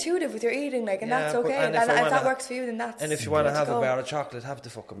be like intuitive with your eating, like, and that's okay, and if that works for you, then that's. And if you want to have a bar of chocolate, have the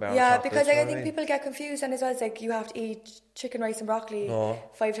fucking bar of chocolate. Yeah, because like, I think people get confused, and as well, it's like you have to eat chicken, rice and broccoli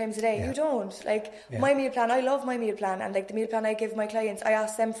 5 times a day. You don't. Like my meal plan, I love my meal plan, and like the meal plan I give my clients, I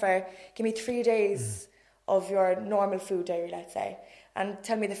ask them for, give me 3 days of your normal food diary, let's say, and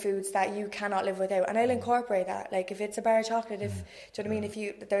tell me the foods that you cannot live without, and I'll incorporate that. Like if it's a bar of chocolate, do you know what I mean?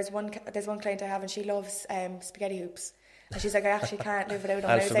 If there's one client I have, and she loves spaghetti hoops. And she's like, I actually can't live without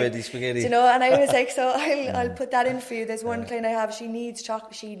them. Alphabeti spaghetti. You know, and I was like, so I'll put that in for you. There's one client I have, she needs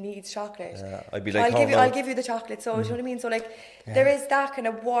chocolate. Yeah, I'd be like, I'll give you the chocolate. So, do you know what I mean? So like, there is that kind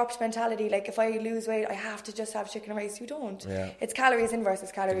of warped mentality. Like if I lose weight, I have to just have chicken and rice. You don't. Yeah. It's calories in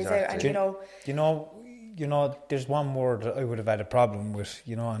versus calories out. And you know, there's one word that I would have had a problem with,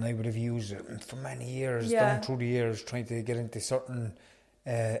 you know, and I would have used it for many years, down through the years, trying to get into certain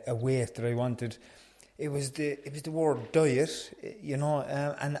a weight that I wanted. It was the word diet, you know,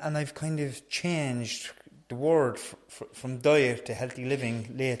 and I've kind of changed the word from diet to healthy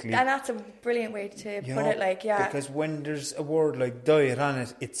living lately. And that's a brilliant way to put it, like, because when there's a word like diet on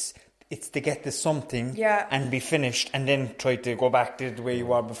it, it's to get to something and be finished, and then try to go back to the way you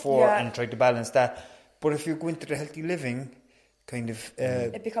were before and try to balance that. But if you go into the healthy living, kind of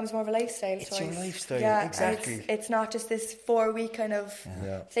it becomes more of a lifestyle choice. It's your lifestyle, exactly. It's not just this 4-week kind of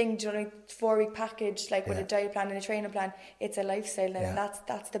thing, do you know, 4-week package, like with a diet plan and a training plan. It's a lifestyle, and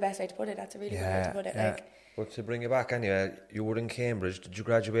that's the best way to put it. That's a really good way to put it. Like, but to bring it back anyway, you were in Cambridge. Did you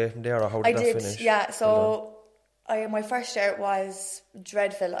graduate from there, or how did that finish? Yeah. So my first year was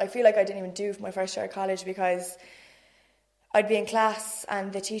dreadful. I feel like I didn't even do my first year of college, because I'd be in class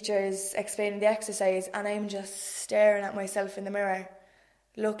and the teacher's explaining the exercise, and I'm just staring at myself in the mirror,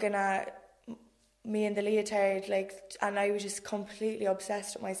 looking at me in the leotard, like, and I was just completely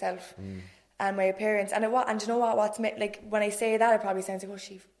obsessed with myself and my appearance. And you know what? Like, when I say that, it probably sounds like, oh,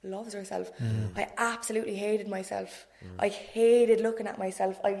 she loves herself. I absolutely hated myself. I hated looking at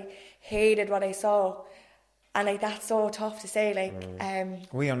myself. I hated what I saw. And like, that's so tough to say.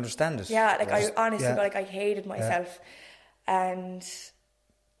 Like, we understand it. Yeah, like I honestly, like, I hated myself, and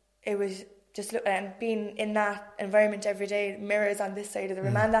it was just and being in that environment every day, mirrors on this side of the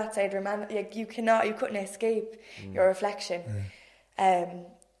room and that side of the room, like, you couldn't escape your reflection.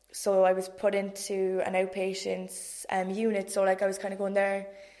 So I was put into an outpatients unit. So like, I was kind of going there,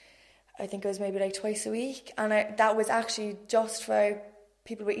 I think it was maybe like twice a week, and that was actually just for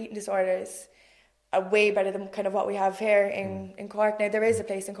people with eating disorders. Way better than kind of what we have here in Cork. Now, there is a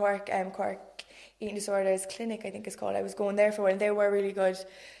place in Cork, Cork Eating Disorders Clinic, I think it's called. I was going there for a while, and they were really good,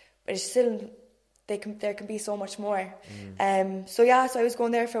 but it's still, there can be so much more. So I was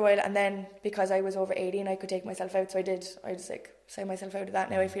going there for a while, and then because I was over 18, I could take myself out, so I did. I just like sign myself out of that.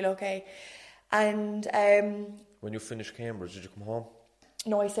 Now I feel okay. And when you finished Cambridge, did you come home?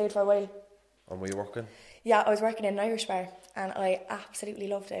 No, I stayed for a while. And were you working? Yeah, I was working in an Irish bar, and I absolutely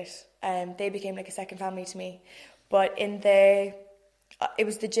loved it. They became like a second family to me. But it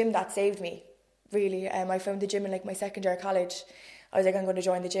was the gym that saved me, really. I found the gym in like my second year of college. I was like, I'm going to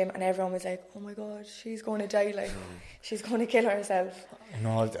join the gym, and everyone was like, oh my God, she's going to die, like, she's going to kill herself.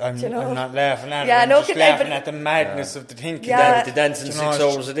 No, I'm not laughing at it. Yeah, I'm just laughing at the madness of the thinking. Yeah. The dancing 6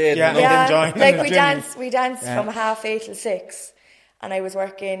 hours a day. Like, we danced from 8:30 till 6. And I was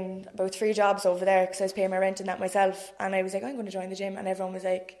working about 3 jobs over there because I was paying my rent and that myself. And I was like, I'm going to join the gym. And everyone was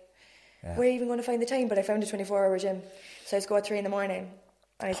like, where are you even going to find the time? But I found a 24-hour gym. So I used to go at 3 a.m.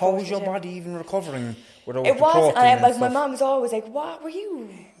 How was your body even recovering without it the was, protein and and my mum was always like, how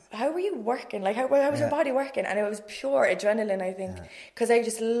were you working? Like, how was your body working? And it was pure adrenaline, I think. Because I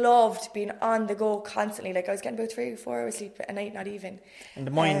just loved being on the go constantly. Like, I was getting about 3 or 4 hours sleep a night, not even. And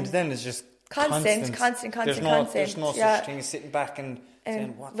the mind then is just... Constant. There's no such thing as sitting back and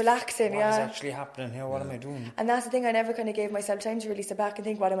saying, relaxing, what is actually happening here? What am I doing? And that's the thing, I never kind of gave myself time to really sit back and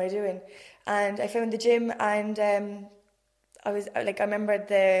think, what am I doing? And I found the gym, and I was like, I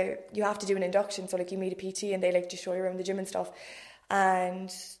remember you have to do an induction, so like you meet a PT and they like just show you around the gym and stuff.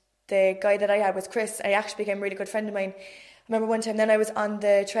 And the guy that I had was Chris. I actually became a really good friend of mine. I remember one time then I was on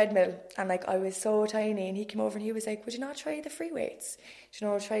the treadmill, and like I was so tiny, and he came over and he was like, would you not try the free weights?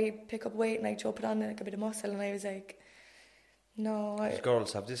 Try pick up weight and like put on like a bit of muscle. And I was like, no.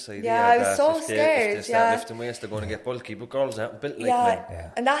 Girls have this idea. Yeah, I was so scared. If they start lifting weights, they're going to get bulky, but girls aren't built like men.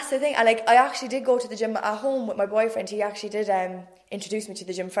 Yeah, and that's the thing. I actually did go to the gym at home with my boyfriend. He actually did introduce me to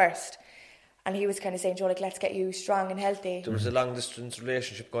the gym first. And he was kind of saying, Joe, like, let's get you strong and healthy. There was a long distance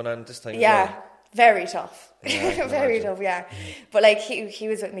relationship going on this time. Yeah. As well. Very tough. Very tough, yeah. But like he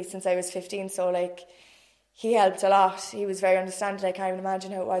was with me since I was 15, so like he helped a lot. He was very understanding. I can't even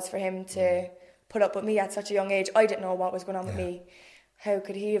imagine how it was for him to put up with me at such a young age. I didn't know what was going on with me. How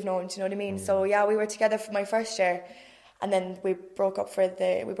could he have known? Do you know what I mean? So yeah, we were together for my first year, and then we broke up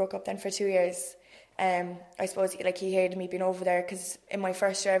then for 2 years. I suppose like he hated me being over there because in my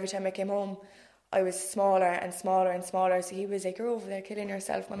first year, every time I came home, I was smaller and smaller and smaller. So he was like, you're over there killing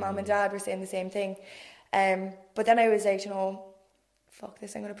yourself. My mum and dad were saying the same thing. But then I was like, fuck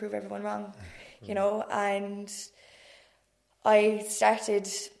this, I'm going to prove everyone wrong. And I started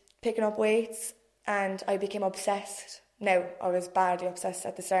picking up weights and I became obsessed. Now, I was badly obsessed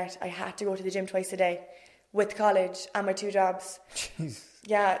at the start. I had to go to the gym twice a day with college and my 2 jobs. Jeez.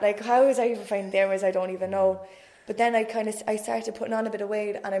 Yeah, like how was I even finding the hours? I don't even know. But then I started putting on a bit of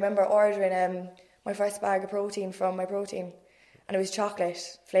weight, and I remember ordering my first bag of protein from My Protein, and it was chocolate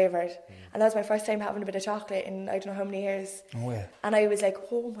flavoured. And that was my first time having a bit of chocolate in I don't know how many years. Oh, yeah. And I was like,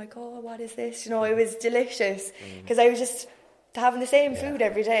 oh my God, what is this? It was delicious because I was just having the same food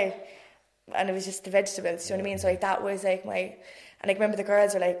every day, and it was just the vegetables. Do you know what I mean? So like that was like my... And I remember the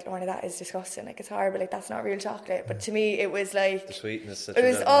girls were like, Lorna, that is disgusting. Like, it's horrible. Like, that's not real chocolate. But to me, it was like... The sweetness that it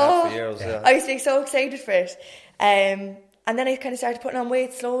was, I was like so excited for it. And then I kind of started putting on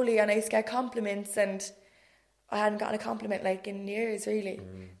weight slowly, and I used to get compliments, and I hadn't gotten a compliment like in years, really.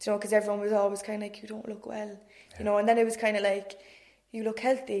 Because everyone was always kind of like, you don't look well. And then it was kind of like, you look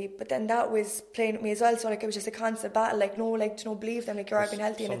healthy, but then that was playing with me as well. So like it was just a constant battle. Like believe them, like you're being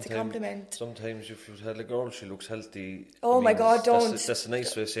healthy, and it's a compliment. Sometimes if you tell a girl she looks healthy, oh my God, don't. That's a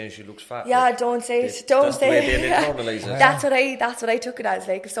nice way of saying she looks fat. Yeah, like, don't say it. Don't say it. That's what I took it as.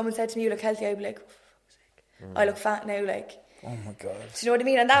 Like if someone said to me, you look healthy, I'd be like, I look fat now. Like, oh my God. Do you know what I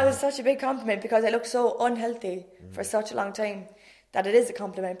mean? And that was such a big compliment because I looked so unhealthy for such a long time that it is a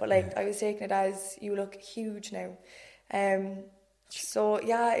compliment. But like I was taking it as, you look huge now. So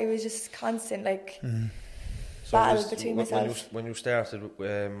yeah, it was just constant battle between myself. When you started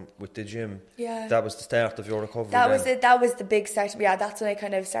with the gym, yeah, that was the start of your recovery. That was it. That was the big start. Yeah, that's when I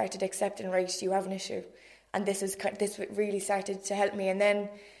kind of started accepting, right, you have an issue, and this really started to help me. And then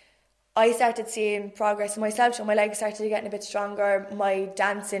I started seeing progress in myself. So my legs started getting a bit stronger. My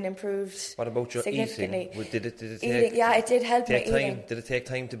dancing improved. What about your significantly. eating? Did it eating? Yeah, it did help my eating. Did it take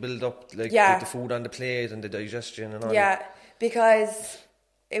time to build up, with the food on the plate and the digestion and all? Yeah, because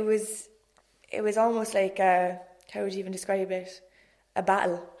it was almost like how would you even describe it? A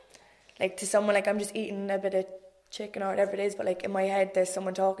battle. Like to someone, like I'm just eating a bit of chicken or whatever it is, but like in my head there's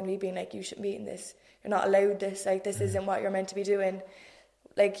someone talking to me being like, you shouldn't be eating this. You're not allowed this. Like this isn't what you're meant to be doing.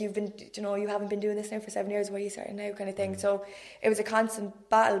 Like you haven't been doing this now for 7 years. Why are you starting now, kind of thing. So it was a constant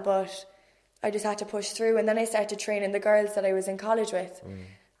battle, but I just had to push through. And then I started training the girls that I was in college with,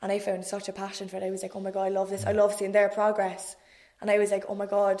 and I found such a passion for it. I was like, oh my God, I love this. I love seeing their progress. And I was like, oh my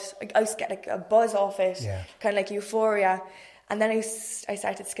God, I used to get like a buzz off it, kind of like euphoria. And then I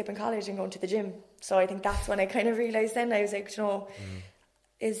started skipping college and going to the gym. So I think that's when I kind of realised then, I was like,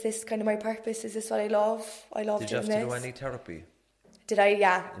 is this kind of my purpose? Is this what I love? I love doing this. Did you have to do any therapy? Did I?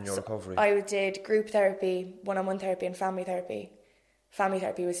 Yeah. In your recovery? I did group therapy, one-on-one therapy and family therapy. Family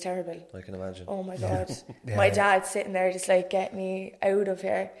therapy was terrible. I can imagine. Oh my God. My dad's sitting there just like, get me out of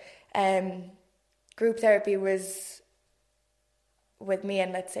here. Group therapy was with me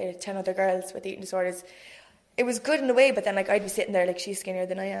and let's say 10 other girls with eating disorders. It was good in a way, but then like I'd be sitting there like she's skinnier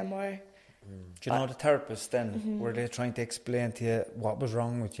than I am, or do you know the therapist then were they trying to explain to you what was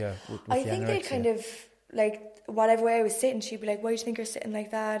wrong with you with I think they kind of like whatever way I was sitting, she'd be like, why do you think you're sitting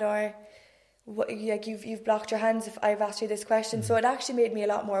like that, or what, like you've blocked your hands if I've asked you this question. So it actually made me a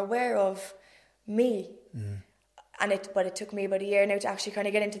lot more aware of me. And it took me about a year now to actually kind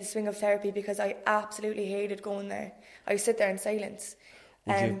of get into the swing of therapy, because I absolutely hated going there. I would sit there in silence.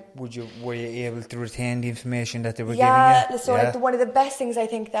 Were you able to retain the information that they were giving you? So like one of the best things I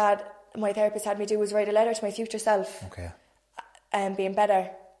think that my therapist had me do was write a letter to my future self. Okay. And being better.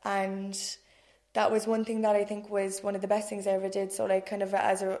 And that was one thing that I think was one of the best things I ever did. So like kind of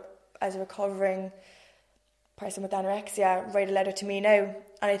as a recovering person with anorexia, write a letter to me now.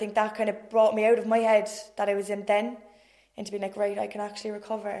 And I think that kind of brought me out of my head that I was in then, into being like, right, I can actually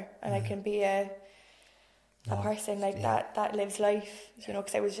recover and I can be a person like that lives life,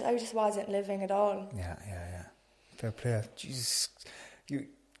 because I just wasn't living at all. Yeah. Fair play. Jesus, you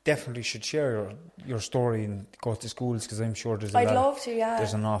definitely should share your story and go to schools, because I'm sure there's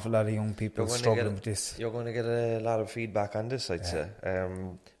there's an awful lot of young people struggling with this. You're going to get a lot of feedback on this, I'd say.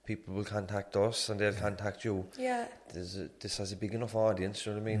 People will contact us and they'll contact you. Yeah. This has a big enough audience,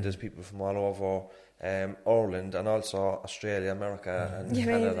 you know what I mean? There's people from all over Ireland and also Australia, America and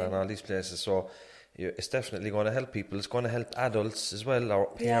Canada and all these places. So it's definitely going to help people. It's going to help adults as well, or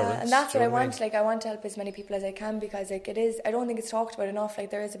parents. Yeah, and that's what I want. Like, I want to help as many people as I can, because like it is, I don't think it's talked about enough. Like,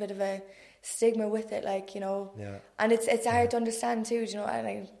 there is a bit of a stigma with it, like, and it's hard to understand too, and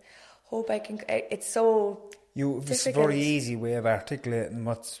I hope I can. It's so it's a very easy way of articulating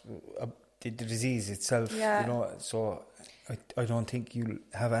what's the disease itself. So I don't think you'll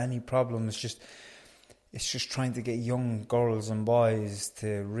have any problem. It's just trying to get young girls and boys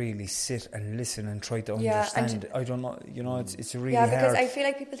to really sit and listen and try to understand. I don't know, it's really hard. Yeah, because I feel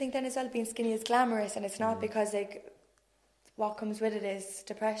like people think then as well being skinny is glamorous, and it's not, because like what comes with it is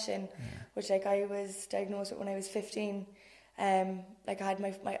depression, which like I was diagnosed with when I was 15. Like I had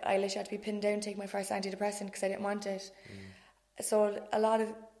my eyelash had to be pinned down to take my first antidepressant because I didn't want it. So a lot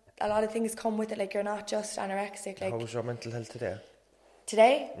of things come with it. Like, you're not just anorexic. Like, how was your mental health today?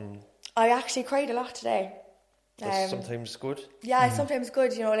 Today, I actually cried a lot today. That's sometimes good. Yeah, it's sometimes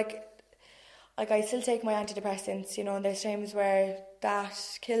good. Like I still take my antidepressants. And there's times where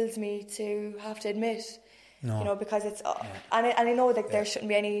that kills me to have to admit. No. Because it's and I know that there shouldn't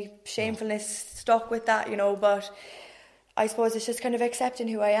be any shamefulness stuck with that. But I suppose it's just kind of accepting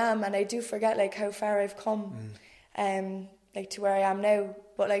who I am, and I do forget like how far I've come, like to where I am now.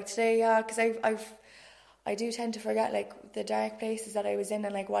 But like today, because I do tend to forget like the dark places that I was in,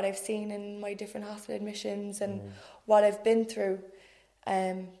 and like what I've seen in my different hospital admissions and what I've been through,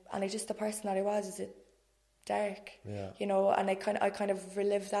 and like just the person that I was is dark, and I kind of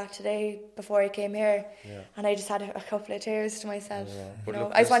relived that today before I came here, and I just had a couple of tears to myself.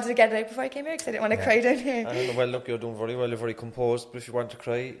 Look, I just wanted to get it out before I came here because I didn't want to cry down here. I don't know. Well, look, you're doing very well. You're very composed. But if you want to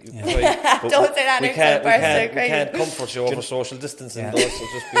cry, you can cry. Don't say that. We can't comfort you over social distancing, though. So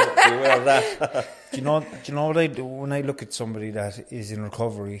just be aware of that. Do you know what I do when I look at somebody that is in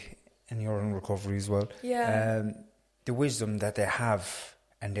recovery, and you're in recovery as well? The wisdom that they have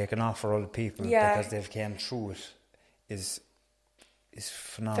and they can offer other people because they've came through it is is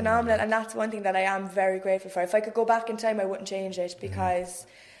phenomenal. Phenomenal, and that's one thing that I am very grateful for. If I could go back in time, I wouldn't change it, because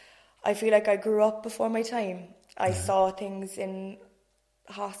I feel like I grew up before my time. I saw things in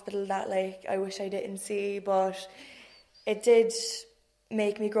hospital that like I wish I didn't see, but it did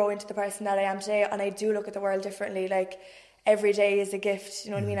make me grow into the person that I am today, and I do look at the world differently. Like, every day is a gift,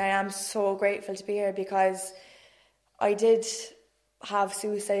 you know what I mean? I am so grateful to be here, because I did have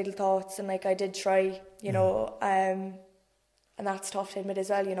suicidal thoughts, and like I did try, you know, and that's tough to admit as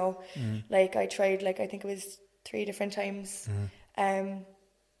well, you know. Like, I tried, like, I think it was 3 different times, and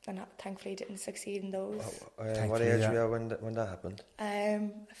thankfully didn't succeed in those. What age were you when that happened?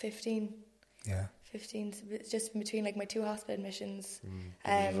 15. Yeah. 15, so it's just between like my 2 hospital admissions.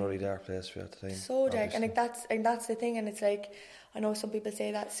 It was a very dark place for you at the time. So dark, and like that's the thing, and it's like, I know some people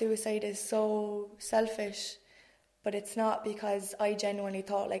say that suicide is so selfish, but it's not, because I genuinely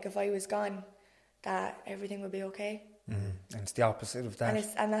thought like if I was gone, that everything would be okay. And it's the opposite of that.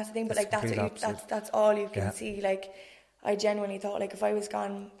 And that's the thing, but like that's all you can see. Like, I genuinely thought like if I was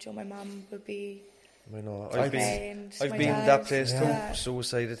gone, Joe, my mum would be. I know. I've been that place too.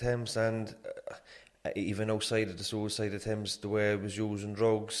 Suicide attempts, and even outside of the suicide attempts, the way I was using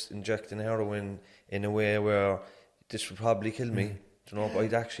drugs, injecting heroin in a way where this would probably kill me. You know,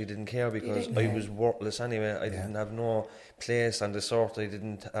 but I actually didn't care, because I was worthless anyway. I didn't have no place on the sort. I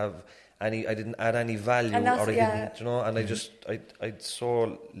didn't add any value, or I didn't, you know. And I'd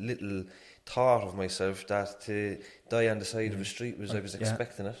so little thought of myself that to die on the side of the street I was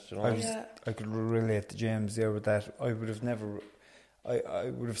expecting it. You know, I could relate to James there with that. I would have never.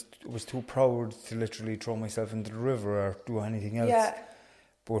 I was too proud to literally throw myself into the river or do anything else. Yeah.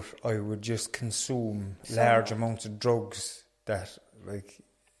 But I would just consume large amounts of drugs that, like,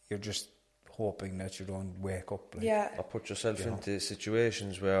 you're just hoping that you don't wake up. Like. Or put yourself into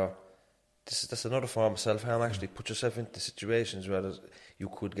situations where that's another form of self-harm. Actually, put yourself into situations where you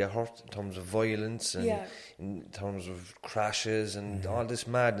could get hurt in terms of violence and in terms of crashes and all this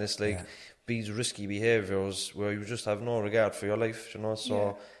madness. Like. These risky behaviours where you just have no regard for your life, you know.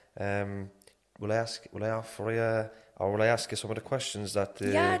 So, will I ask you some of the questions that?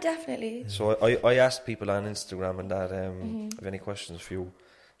 Yeah, definitely. So I asked people on Instagram and that have any questions for you.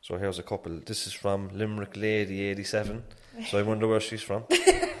 So here's a couple. This is from Limerick Lady 87. So I wonder where she's from.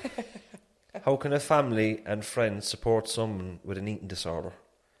 How can a family and friends support someone with an eating disorder?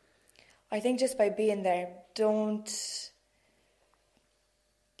 I think just by being there.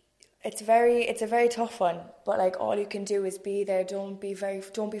 It's a very tough one, but like all you can do is be there. Don't be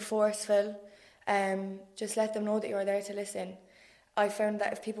forceful. Just let them know that you're there to listen. I found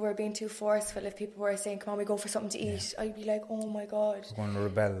that if people were being too forceful, if people were saying, "Come on, we go for something to eat," I'd be like, "Oh my God, you're going to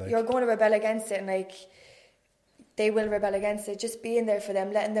rebel." You're going to rebel against it, and like they will rebel against it. Just being there for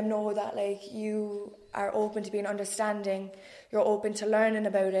them, letting them know that like you are open to being understanding. You're open to learning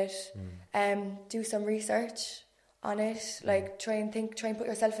about it. Do some research on it, like try and put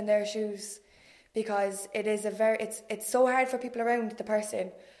yourself in their shoes, because it is it's so hard for people around the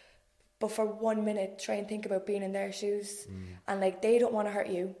person, but for 1 minute try and think about being in their shoes, and like they don't want to hurt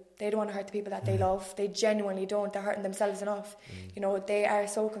you, they don't want to hurt the people that they love, they genuinely don't, they're hurting themselves enough, you know, they are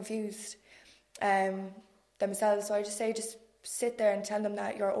so confused themselves. So I just say, just sit there and tell them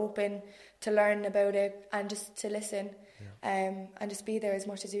that you're open to learn about it and just to listen, and just be there as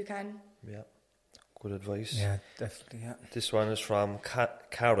much as you can. Good advice. Yeah, definitely, yeah. This one is from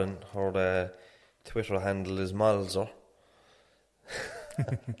Karen. Her Twitter handle is Malzer.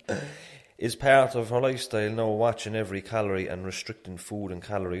 Is part of her lifestyle now watching every calorie and restricting food and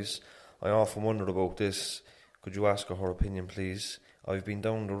calories. I often wondered about this. Could you ask her opinion, please? I've been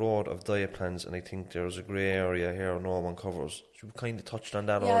down the road of diet plans, and I think there's a grey area here no one covers. You kind of touched on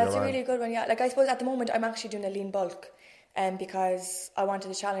that earlier. Yeah, it's a really good one, yeah. Like, I suppose at the moment I'm actually doing a lean bulk because I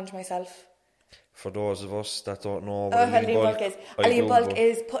wanted to challenge myself. For those of us that don't know what a lean bulk is, a lean bulk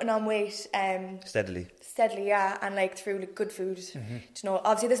is putting on weight steadily, yeah, and like through like, good food. You know,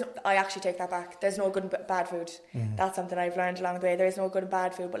 obviously, I actually take that back. There's no good and bad food. That's something I've learned along the way. There is no good and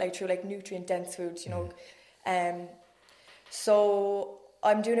bad food, but like through like nutrient dense food, you know. So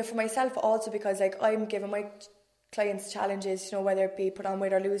I'm doing it for myself also because like I'm giving my clients challenges, you know, whether it be put on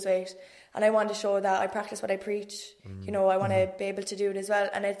weight or lose weight, and I want to show that I practice what I preach. You know, I want to be able to do it as well,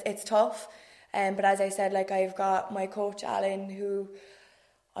 and it's tough. But as I said, like I've got my coach Alan, who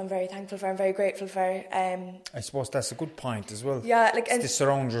I'm very thankful for, I'm very grateful for. I suppose that's a good point as well. Yeah, like to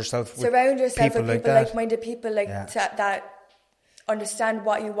surround yourself with people like-minded people, like that understand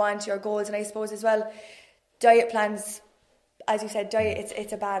what you want, your goals, and I suppose as well, diet plans as you said, diet,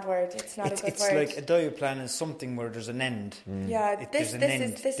 it's a bad word. It's not a good word. It's like a diet plan is something where there's an end. Yeah, this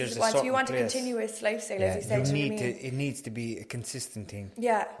is one. So you want a continuous lifestyle, as you said. It needs to be a consistent thing.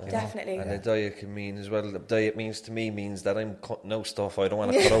 Yeah, definitely. And a diet can mean as well. A diet means that I'm cutting out stuff I don't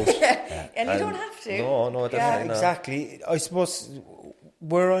want to cut out. And you don't have to. No, definitely not. Exactly. I suppose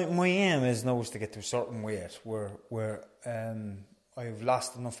my aim is now is to get to a certain weight where I've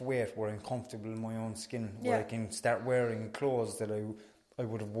lost enough weight where I'm comfortable in my own skin, where I can start wearing clothes that I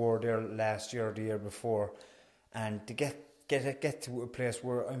would have wore there last year or the year before, and to get to a place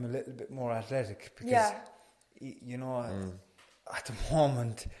where I'm a little bit more athletic, because at the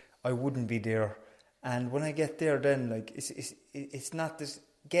moment I wouldn't be there, and when I get there, then like it's not this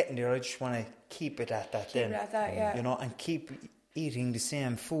getting there. I just want to keep it at that. And keep eating the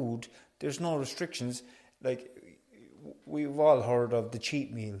same food. There's no restrictions. Like, we've all heard of the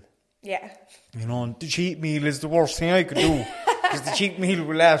cheat meal. Yeah. The cheat meal is the worst thing I could do. Because the cheat meal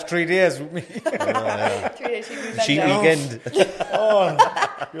will last 3 days with me. 3 days cheat weekend.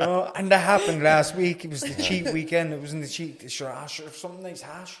 And that happened last week. It was the cheat weekend. It was in the cheat. Something nice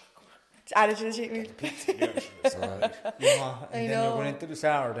hash. It's added to the cheat meal. And then you went into the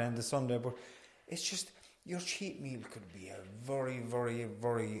Saturday and the Sunday. But it's just, your cheat meal could be a very, very,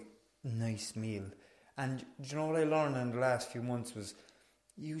 very nice meal. And do you know what I learned in the last few months was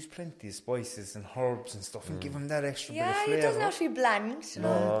use plenty of spices and herbs and stuff and give them that extra bit of flavour. Yeah, it doesn't have to be bland.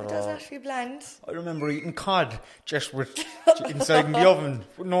 No, it doesn't have to be bland. I remember eating cod just with inside in the oven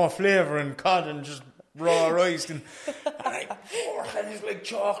with no flavour and cod and just raw rice and it's like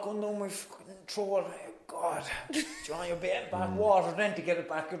chalk going down my fucking throat. God, you're betting back water then to get it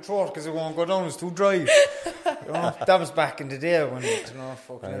back in throat because it won't go down, it's too dry. That was back in the day when it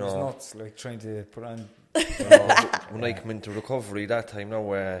was nuts, like trying to put on. When I come into recovery that time now,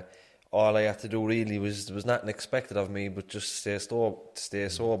 where all I had to do really was, there was nothing expected of me but just stay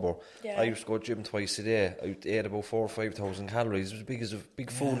sober. I used to go to gym twice a day. I ate about 4,000 or 5,000 calories. It was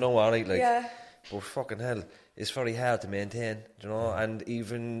big food now, alright, but fucking hell, it's very hard to maintain, and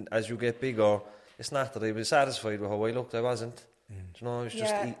even as you get bigger, it's not that I was satisfied with how I looked. I wasn't. I was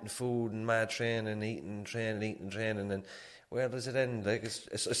just eating food and mad training, eating training, and where does it end? Like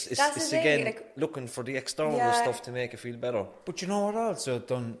it's again like, looking for the external stuff to make it feel better. But you know what also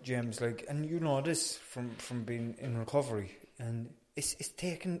done, James? Like, and you know this from being in recovery, and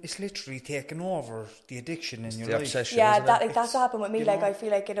it's literally taken over the addiction in your life. Obsession, that's what happened with me. Like, I feel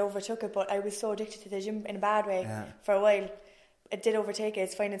like it overtook it, but I was so addicted to the gym in a bad way for a while. It did overtake it.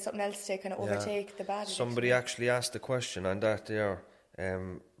 It's finding something else to kind of overtake the bad addiction. Somebody actually asked the question on that there.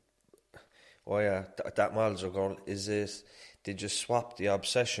 That Malzer girl, did you swap the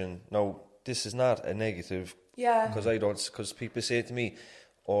obsession? Now, this is not a negative. Yeah. Because people say to me,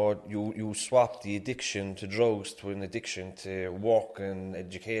 or you swap the addiction to drugs to an addiction to work and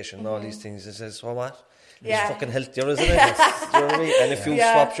education and all these things. It says, so what? It's fucking healthier, isn't it? Do you know what I mean? And if you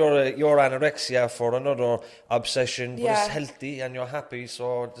swap your anorexia for another obsession, but it's healthy and you're happy,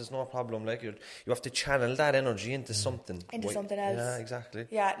 so there's no problem. Like, you have to channel that energy into something. Something else. Yeah, exactly.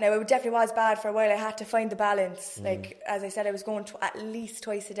 Yeah, no, it definitely was bad for a while. I had to find the balance. Like, as I said, I was going at least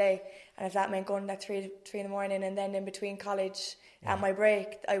twice a day. And if that meant going at 3 in the morning and then in between college at my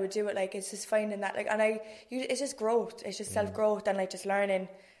break, I would do it. Like, it's just finding that. Like, and it's just growth. It's just self-growth and, like, just learning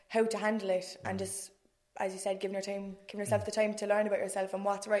how to handle it and just, as you said, giving yourself the time to learn about yourself and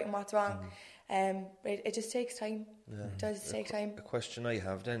what's right and what's wrong. It just takes time. Yeah. It does take time. A question I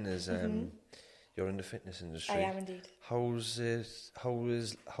have then is, you're in the fitness industry. I am indeed. How is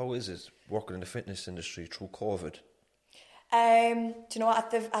it working in the fitness industry through COVID? Do you know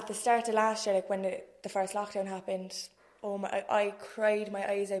what? At the start of last year, like when the first lockdown happened, I cried my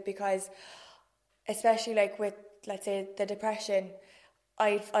eyes out because, especially like with, let's say, the depression,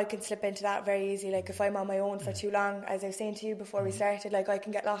 I can slip into that very easy. Like, if I'm on my own for too long, as I was saying to you before we started, like, I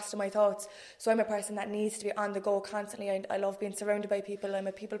can get lost in my thoughts. So I'm a person that needs to be on the go constantly. I love being surrounded by people. I'm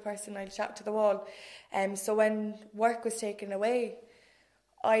a people person. I chat to the wall. So when work was taken away,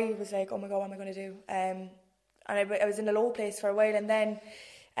 I was like, oh my God, what am I going to do? And I was in a low place for a while. And then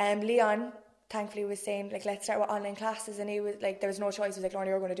Leon, thankfully, was saying, like, let's start with online classes. And he was like, there was no choice. He was like,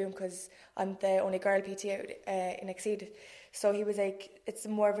 Lorna, you're going to do them because I'm the only girl PT out in Exceed. So he was like, it's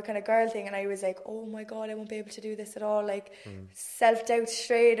more of a kind of girl thing. And I was like, oh my God, I won't be able to do this at all. Like, self-doubt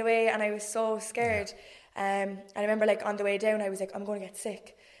straight away. And I was so scared. I remember, like, on the way down, I was like, I'm going to get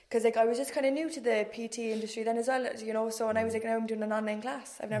sick. Because like I was just kind of new to the PT industry then as well, you know. So and I was like, now I'm doing an online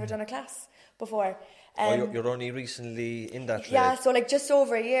class. I've never done a class before. You're only recently in that trade. Yeah, so like just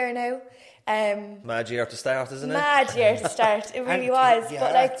over a year now. Mad year to start, isn't it? Mad year to start. It really was.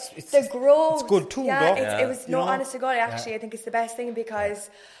 But like the growth. It's good too, yeah, though. It was, no, honest to God, actually, I think it's the best thing because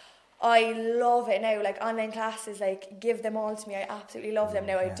I love it now. Like online classes, like give them all to me. I absolutely love them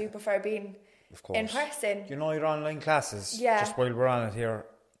now. I do prefer being in person. You know, your online classes, just while we're on it here,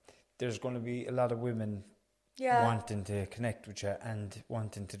 there's going to be a lot of women wanting to connect with you and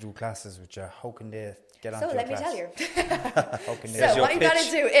wanting to do classes with you. How can they get on? So let me tell you. How can they? So what you got to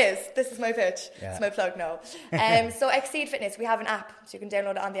do is, this is my pitch. Yeah. It's my plug now. So Exceed Fitness, we have an app, so you can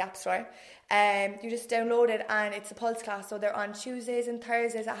download it on the App Store. You just download it and it's a pulse class. So they're on Tuesdays and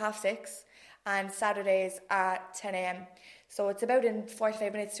Thursdays at 6:30 and Saturdays at 10 a.m. So it's about in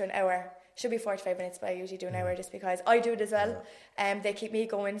 45 minutes to an hour. Should be 45 minutes, but I usually do an hour just because I do it as well. They keep me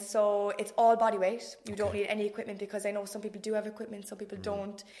going. So it's all body weight. You don't need any equipment because I know some people do have equipment, some people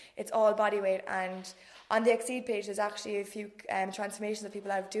don't. It's all body weight. And on the Exceed page, there's actually a few transformations that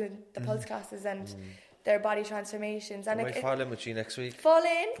people have doing the pulse classes and their body transformations. And I might fall in with you next week. Fall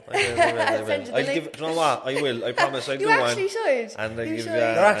in? I will. I'll give, do you know what? I will. I promise I'll do one. You actually should. And I'll give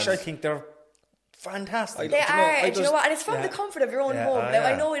They're actually, I think they're fantastic. They are, do you know what? And it's from the comfort of your own home. Now,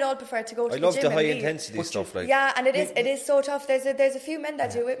 I know we'd all prefer to go to the gym. I love the high intensity stuff. Like. Yeah, and it is so tough. There's a few men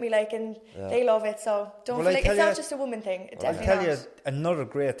that do it with me, like, and they love it. So don't feel like it's not just a woman thing. I'll tell you another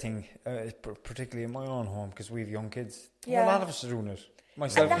great thing, particularly in my own home, because we have young kids. A lot of us are doing it.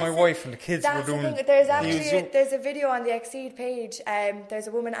 Myself, my wife, and the kids were doing it. There's a video on the Exceed page. There's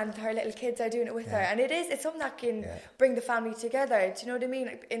a woman and her little kids are doing it with her, and it's something that can bring the family together. Do you know what I mean?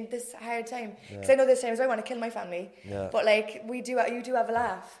 Like, in this hard time, because I know there's times I want to kill my family, but like you do have a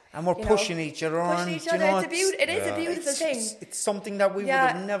laugh, and we're pushing each other on. Pushing each other. It is a beautiful thing. It's something that we would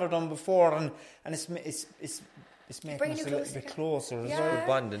have never done before, and it's making us a little bit closer as well.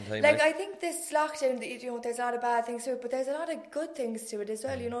 Bonding time. Like I think this lockdown, you know, there's a lot of bad things to it, but there's a lot of good things to it as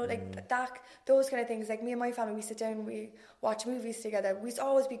well. You know, like those kind of things. Like me and my family, we sit down, we watch movies together. We used to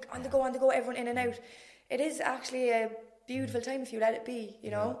always be on the go, everyone in and out. It is actually a beautiful time if you let it be.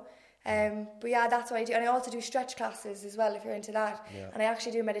 You know. But yeah, that's what I do, and I also do stretch classes as well if you're into that. And I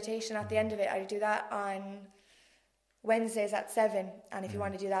actually do meditation at the end of it. I do that on Wednesdays at 7, and if you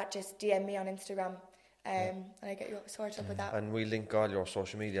want to do that, just DM me on Instagram. And I get you sorted up with that. And we link all your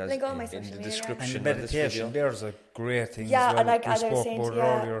social media in the description. And meditation, there's a great thing. Yeah, as well. and like we as I was spoke saying,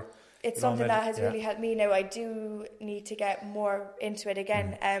 about earlier. It's something that has really helped me now. I do need to get more into it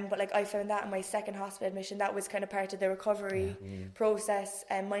again. But like I found that in my second hospital admission, that was kind of part of the recovery process,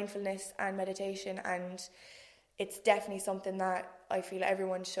 mindfulness and meditation, and it's definitely something that I feel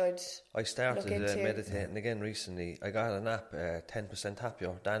everyone should. I started meditating again recently. I got an app, 10%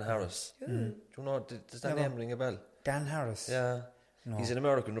 Happier, Dan Harris. Do you know, does that name ring a bell? Dan Harris? Yeah. No. He's an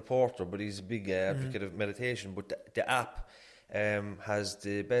American reporter, but he's a big advocate of meditation. But the app has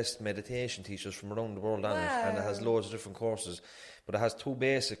the best meditation teachers from around the world on it, and it has loads of different courses. But it has 2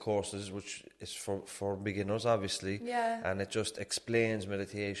 basic courses, which is for beginners, obviously. Yeah. And it just explains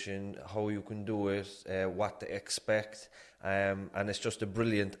meditation, how you can do it, what to expect. And it's just a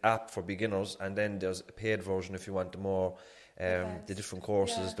brilliant app for beginners. And then there's a paid version if you want the more, the different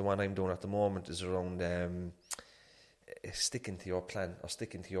courses. Yeah. The one I'm doing at the moment is around sticking to your plan or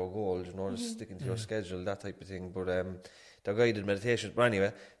sticking to your goal, you know, sticking to your schedule, that type of thing. But they're guided meditations. But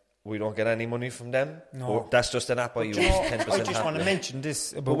anyway, we don't get any money from them. No. That's just an app I use. 10% I just want to mention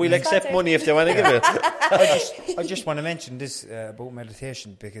this. But we'll accept money if they want to give it. I just want to mention this about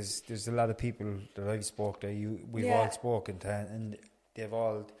meditation, because there's a lot of people that I've spoken to, we've all spoken to, and they've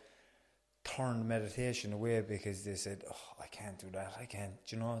all turned meditation away because they said, I can't do that. I can't.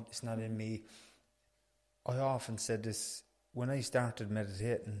 You know, it's not in me. I often said this when I started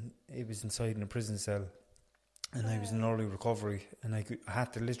meditating. It was inside in a prison cell. And I was in early recovery, and I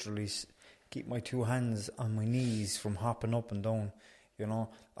had to literally keep my 2 hands on my knees from hopping up and down. You know,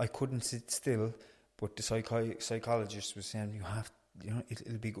 I couldn't sit still, but the psychologist was saying,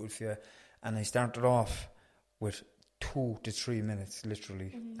 it'll be good for you. And I started off with 2 to 3 minutes,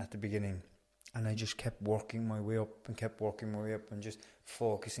 literally, at the beginning. And I just kept working my way up and just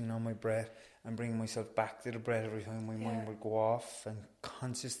focusing on my breath and bringing myself back to the breath every time my mind would go off, and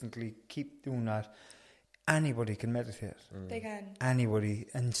consistently keep doing that. Anybody can meditate. They can. Anybody.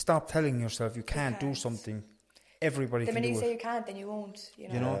 And stop telling yourself you can't do something. Everybody can do it. The minute you say you can't, then you won't.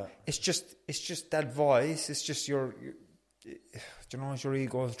 You know? It's just that voice. It's just your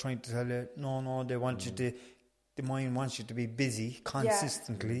ego is trying to tell you, no, they want you to, the mind wants you to be busy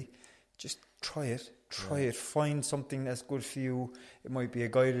consistently. Just try it. Try it. Find something that's good for you. It might be a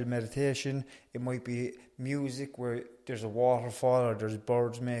guided meditation. It might be music where there's a waterfall or there's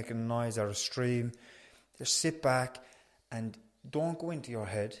birds making a noise or a stream. Just sit back and don't go into your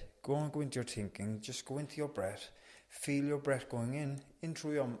head. Don't go into your thinking. Just go into your breath. Feel your breath going in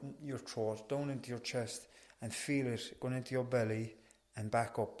through your throat, down into your chest, and feel it going into your belly and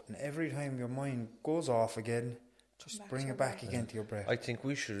back up. And every time your mind goes off again, just bring it back again to your breath. I think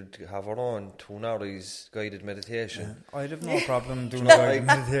we should have our own 2 hours guided meditation. Yeah. I'd have no problem doing guided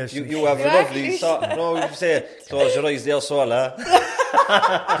meditation. You have a lovely... No, you say, close your eyes there, Sola.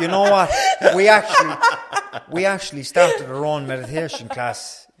 You know what? We actually started our own meditation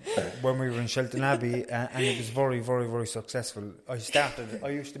class when we were in Shelton Abbey, and it was very, very, very successful. I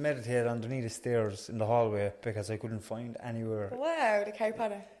used to meditate underneath the stairs in the hallway because I couldn't find anywhere. Wow, the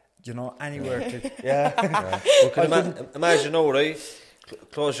chiropractor. You know, anywhere to... Yeah. Well, imagine now, right?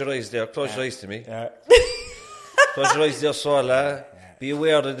 Close your eyes there. Close your eyes to me. Yeah. Close your eyes there, Sola. Be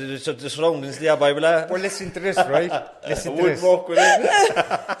aware of the surroundings there, Bible. Well, listen to this, right? Listen to this. Walk with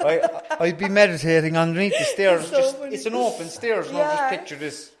it. I'd be meditating underneath the stairs. It's an open stairs, just picture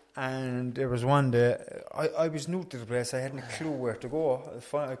this. And there was one day, I was new to the place. I hadn't a clue where to go.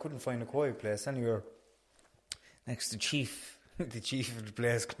 I couldn't find a quiet place anywhere. Next to the chief of the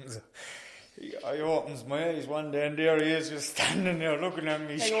place comes up. I opens my eyes one day and there he is just standing there looking at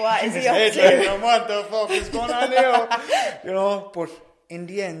me. Like, what is he up to? What the fuck is going on here? You know, but in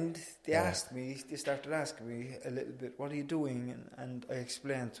the end, they started asking me a little bit, what are you doing? And I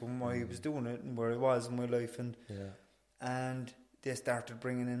explained to them why I was doing it and where I was in my life. And they started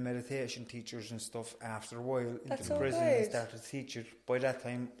bringing in meditation teachers and stuff after a while into the prison. They started to teach it. By that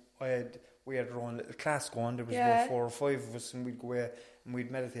time, we had our own little class going. There was about 4 or 5 of us, and we'd go away and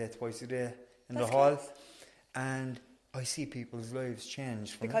we'd meditate twice a day in the hall. And I see people's lives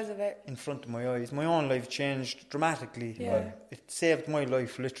change because of it. In front of my eyes. My own life changed dramatically. Yeah. It saved my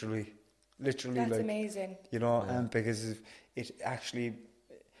life literally. That's amazing. You know, because it actually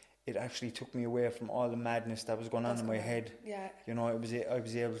took me away from all the madness that was going on in my head. Yeah. You know, I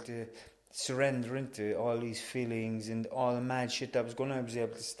was able to surrender into all these feelings and all the mad shit that was going on. I was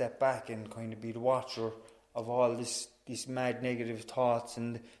able to step back and kind of be the watcher of all these mad negative thoughts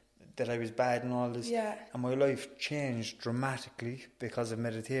and that I was bad and all this. Yeah. And my life changed dramatically because of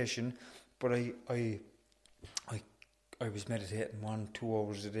meditation. But I was meditating 1-2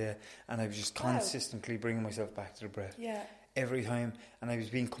 hours a day, and I was just consistently bringing myself back to the breath. Yeah. Every time, and I was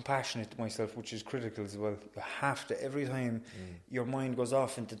being compassionate to myself, which is critical as well. You have to, every time your mind goes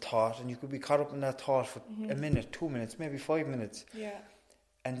off into thought, and you could be caught up in that thought for a minute, 2 minutes, maybe 5 minutes. Yeah.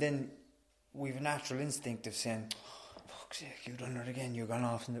 And then we have a natural instinct of saying, oh, fuck's sake, you've done it again, you've gone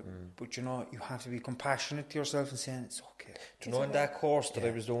off. But you know, you have to be compassionate to yourself and saying, it's okay. Do you know, in that course that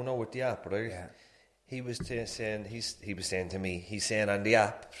I was doing now with the app, right? Yeah. He was saying to me, he's saying on the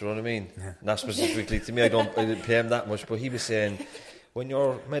app, do you know what I mean? Yeah. Not specifically to me, I didn't pay him that much, but he was saying, when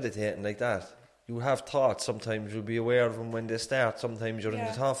you're meditating like that, you have thoughts, sometimes you'll be aware of them when they start, sometimes you're in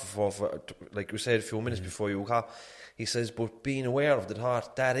the thought for like you said, a few minutes before you woke up. He says, but being aware of the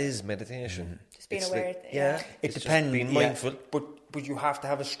thought, that is meditation. Just being aware. Like, it depends. Being mindful. But you have to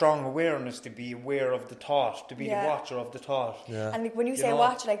have a strong awareness to be aware of the thought, to be the watcher of the thought. Yeah. And like, when you say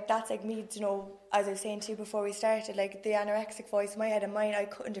watch, like that's like me, you know, as I was saying to you before we started, like the anorexic voice in my head and mine, I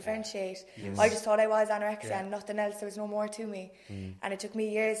couldn't differentiate. Yes. I just thought I was anorexia and nothing else. There was no more to me. And it took me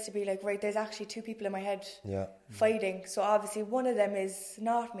years to be like, right, there's actually 2 people in my head fighting. So obviously one of them is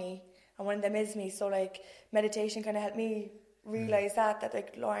not me and one of them is me. So like meditation kind of helped me realise that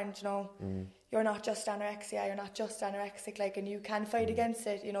like, Lauren, you know, you're not just anorexia, you're not just anorexic, like, and you can fight against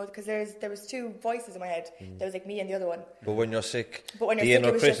it, you know, because there was 2 voices in my head. There was like me and the other one. But when you're sick, the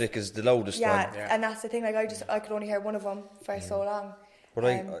inner critic is the loudest one. Yeah, and that's the thing, like I could only hear one of them for so long. But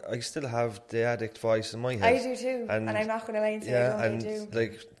I still have the addict voice in my head. I do too, and I'm not going to lie and say I don't do.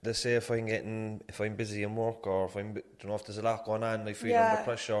 Like, let's say if I'm busy in work, or if there's a lot going on and I feel under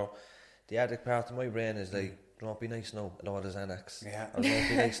pressure, the addict part of my brain is like, don't be nice now, a lot of Xanax. Yeah. Or don't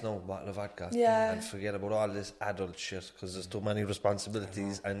be nice now, a bottle of vodka. Yeah. And forget about all this adult shit, because there's too many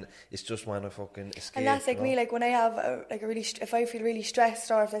responsibilities, and it's just when I fucking escape. And that's like me, like when I have if I feel really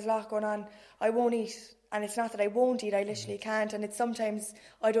stressed or if there's a lot going on, I won't eat. And it's not that I won't eat, I literally can't. And it's sometimes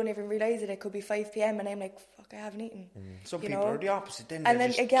I don't even realise it. It could be 5 p.m. and I'm like, fuck, I haven't eaten. Some people are the opposite. Then and they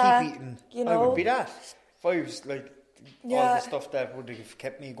then just keep eating. You know, I would be that. If I was like, all the stuff that would have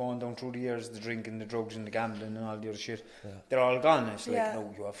kept me going down through the years, the drinking, the drugs and the gambling and all the other shit, they're all gone. It's like,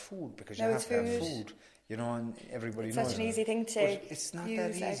 no, you have food because you have to have food. You know, and everybody knows. It's such an easy thing to but it's not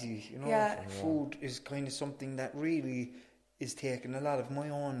that easy, you know. Food is kind of something that really is taking a lot of my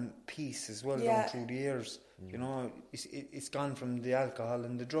own peace as well down through the years. You know, it's gone from the alcohol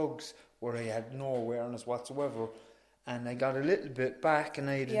and the drugs where I had no awareness whatsoever, and I got a little bit back and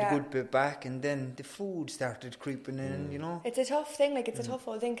I had a good bit back, and then the food started creeping in, you know. It's a tough thing, like it's a tough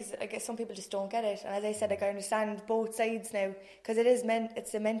whole thing, because I guess some people just don't get it, and as I said, like I understand both sides now, because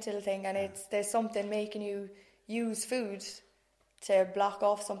it's a mental thing, and there's something making you use food to block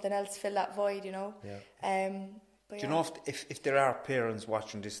off something else, fill that void, you know. Do you know if there are parents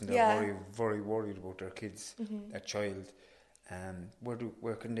watching this and they're very, very worried about their kids, their child,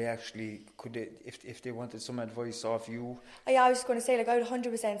 where can they actually, if they wanted some advice off you? I was going to say, like, I would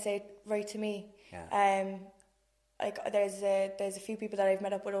 100% say write to me. Like there's a few people that I've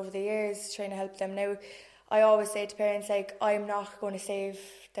met up with over the years trying to help them. Now I always say to parents, like, I'm not going to save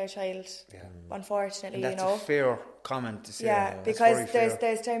their child, unfortunately. And that's a fair comment to say. Yeah, because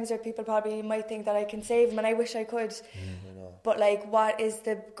there's times where people probably might think that I can save them, and I wish I could. But like, what is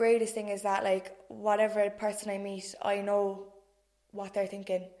the greatest thing is that, like, whatever person I meet, I know what they're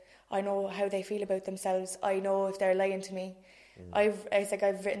thinking. I know how they feel about themselves. I know if they're lying to me. I've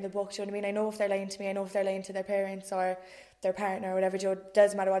written the book, do you know what I mean? I know if they're lying to me. I know if they're lying to their parents or their partner or whatever. It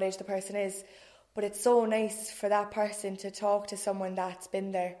doesn't matter what age the person is. But it's so nice for that person to talk to someone that's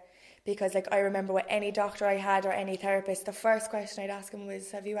been there. Because, like, I remember with any doctor I had or any therapist, the first question I'd ask them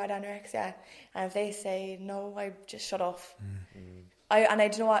was, have you had anorexia? And if they say no, I just shut off. I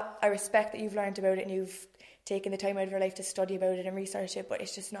do you know what? I respect that you've learned about it and you've taken the time out of your life to study about it and research it, but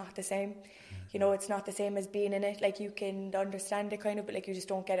it's just not the same. You know, it's not the same as being in it. Like, you can understand it kind of, but like, you just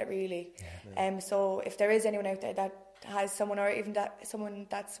don't get it really. So if there is anyone out there that has someone, or even someone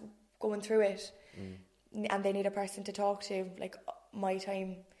that's going through it, and they need a person to talk to, like, my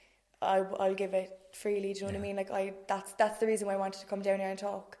time, I'll give it freely. Do you know what I mean? Like, that's the reason why I wanted to come down here and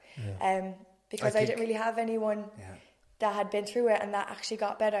talk. Because I didn't really have anyone that had been through it and that actually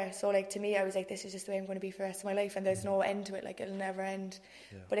got better. So, like, to me, I was like, this is just the way I'm going to be for the rest of my life, and there's no end to it. Like, it'll never end.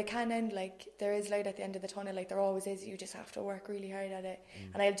 But it can end. Like, there is light at the end of the tunnel. Like, there always is. You just have to work really hard at it.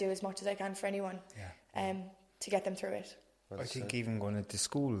 And I'll do as much as I can for anyone to get them through it. I think even going into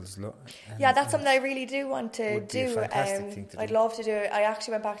schools. That's something I really do want to do. Be a fantastic thing to do. I'd love to do it. I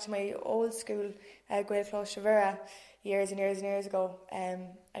actually went back to my old school, Gael Close Trevera, years and years and years ago, and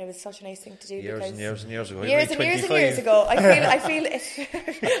it was such a nice thing to do. Years and years ago. I feel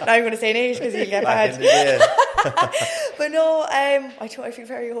now I'm going to say an age because you'll get mad. But no, I feel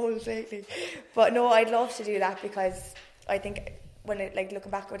very old lately. But no, I'd love to do that, because I think when it, like,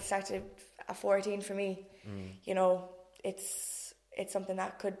 looking back, when it started at 14 for me, you know, it's something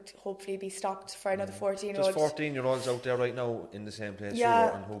that could hopefully be stopped for another 14-year-olds. There's 14-year-olds out there right now in the same place.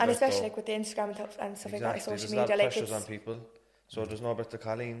 And especially like with the Instagram and stuff like that, social media. There's a lot of pressures on people. So there's no better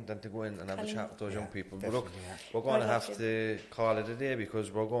Colleen than to go in and have a chat with those young people. But look, we're going to have to call it a day,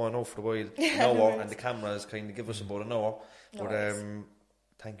 because we're going out for a while, an hour, and the cameras kind of give us about an hour. But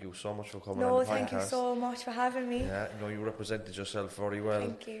thank you so much for coming on the podcast. Thank you so much for having me. Yeah, you represented yourself very well.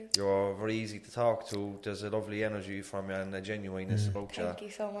 Thank you. You're very easy to talk to. There's a lovely energy from you and a genuineness about you. Thank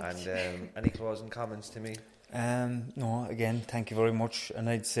you so much. And any closing comments to me? No, again, thank you very much. And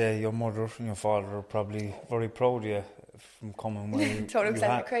I'd say your mother and your father are probably very proud of you from coming where you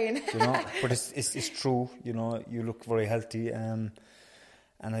crying. You know, but it's true. You know, you look very healthy.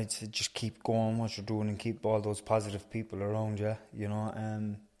 And I'd say just keep going what you're doing and keep all those positive people around you. You know,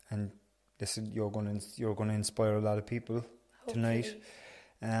 and listen, you're going to inspire a lot of people tonight.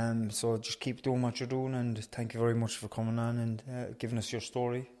 So just keep doing what you're doing, and thank you very much for coming on and giving us your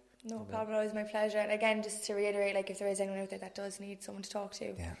story. No problem, it was my pleasure. And again, just to reiterate, like, if there is anyone out there that does need someone to talk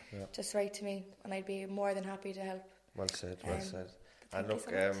to, just write to me, and I'd be more than happy to help. Well said. And look,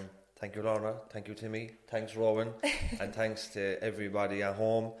 thank you, Lorna. Thank you, Timmy. Thanks, Rowan. And thanks to everybody at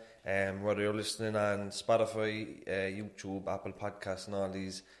home. Whether you're listening on Spotify, YouTube, Apple Podcasts and all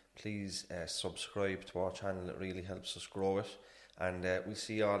these, please subscribe to our channel. It really helps us grow it. And we'll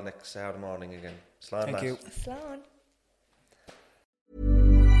see you all next Saturday morning again. Slán. Thank you. Slán.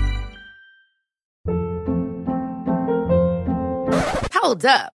 Hold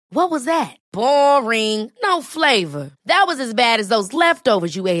up. What was that? Boring. No flavor. That was as bad as those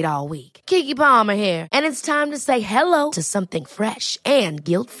leftovers you ate all week. Keke Palmer here, and it's time to say hello to something fresh and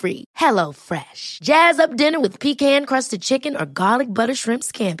guilt-free. Hello Fresh. Jazz up dinner with pecan-crusted chicken or garlic butter shrimp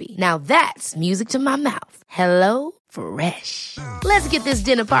scampi. Now that's music to my mouth. Hello Fresh. Let's get this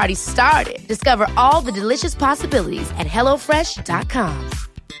dinner party started. Discover all the delicious possibilities at HelloFresh.com.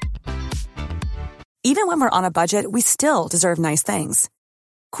 Even when we're on a budget, we still deserve nice things.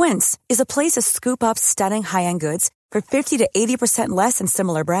 Quince is a place to scoop up stunning high-end goods for 50 to 80% less than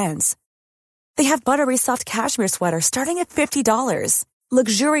similar brands. They have buttery soft cashmere sweaters starting at $50,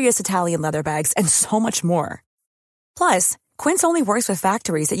 luxurious Italian leather bags, and so much more. Plus, Quince only works with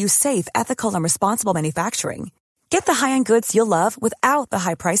factories that use safe, ethical, and responsible manufacturing. Get the high-end goods you'll love without the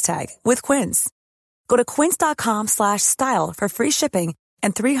high price tag with Quince. Go to quince.com/style for free shipping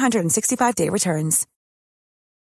and 365-day returns.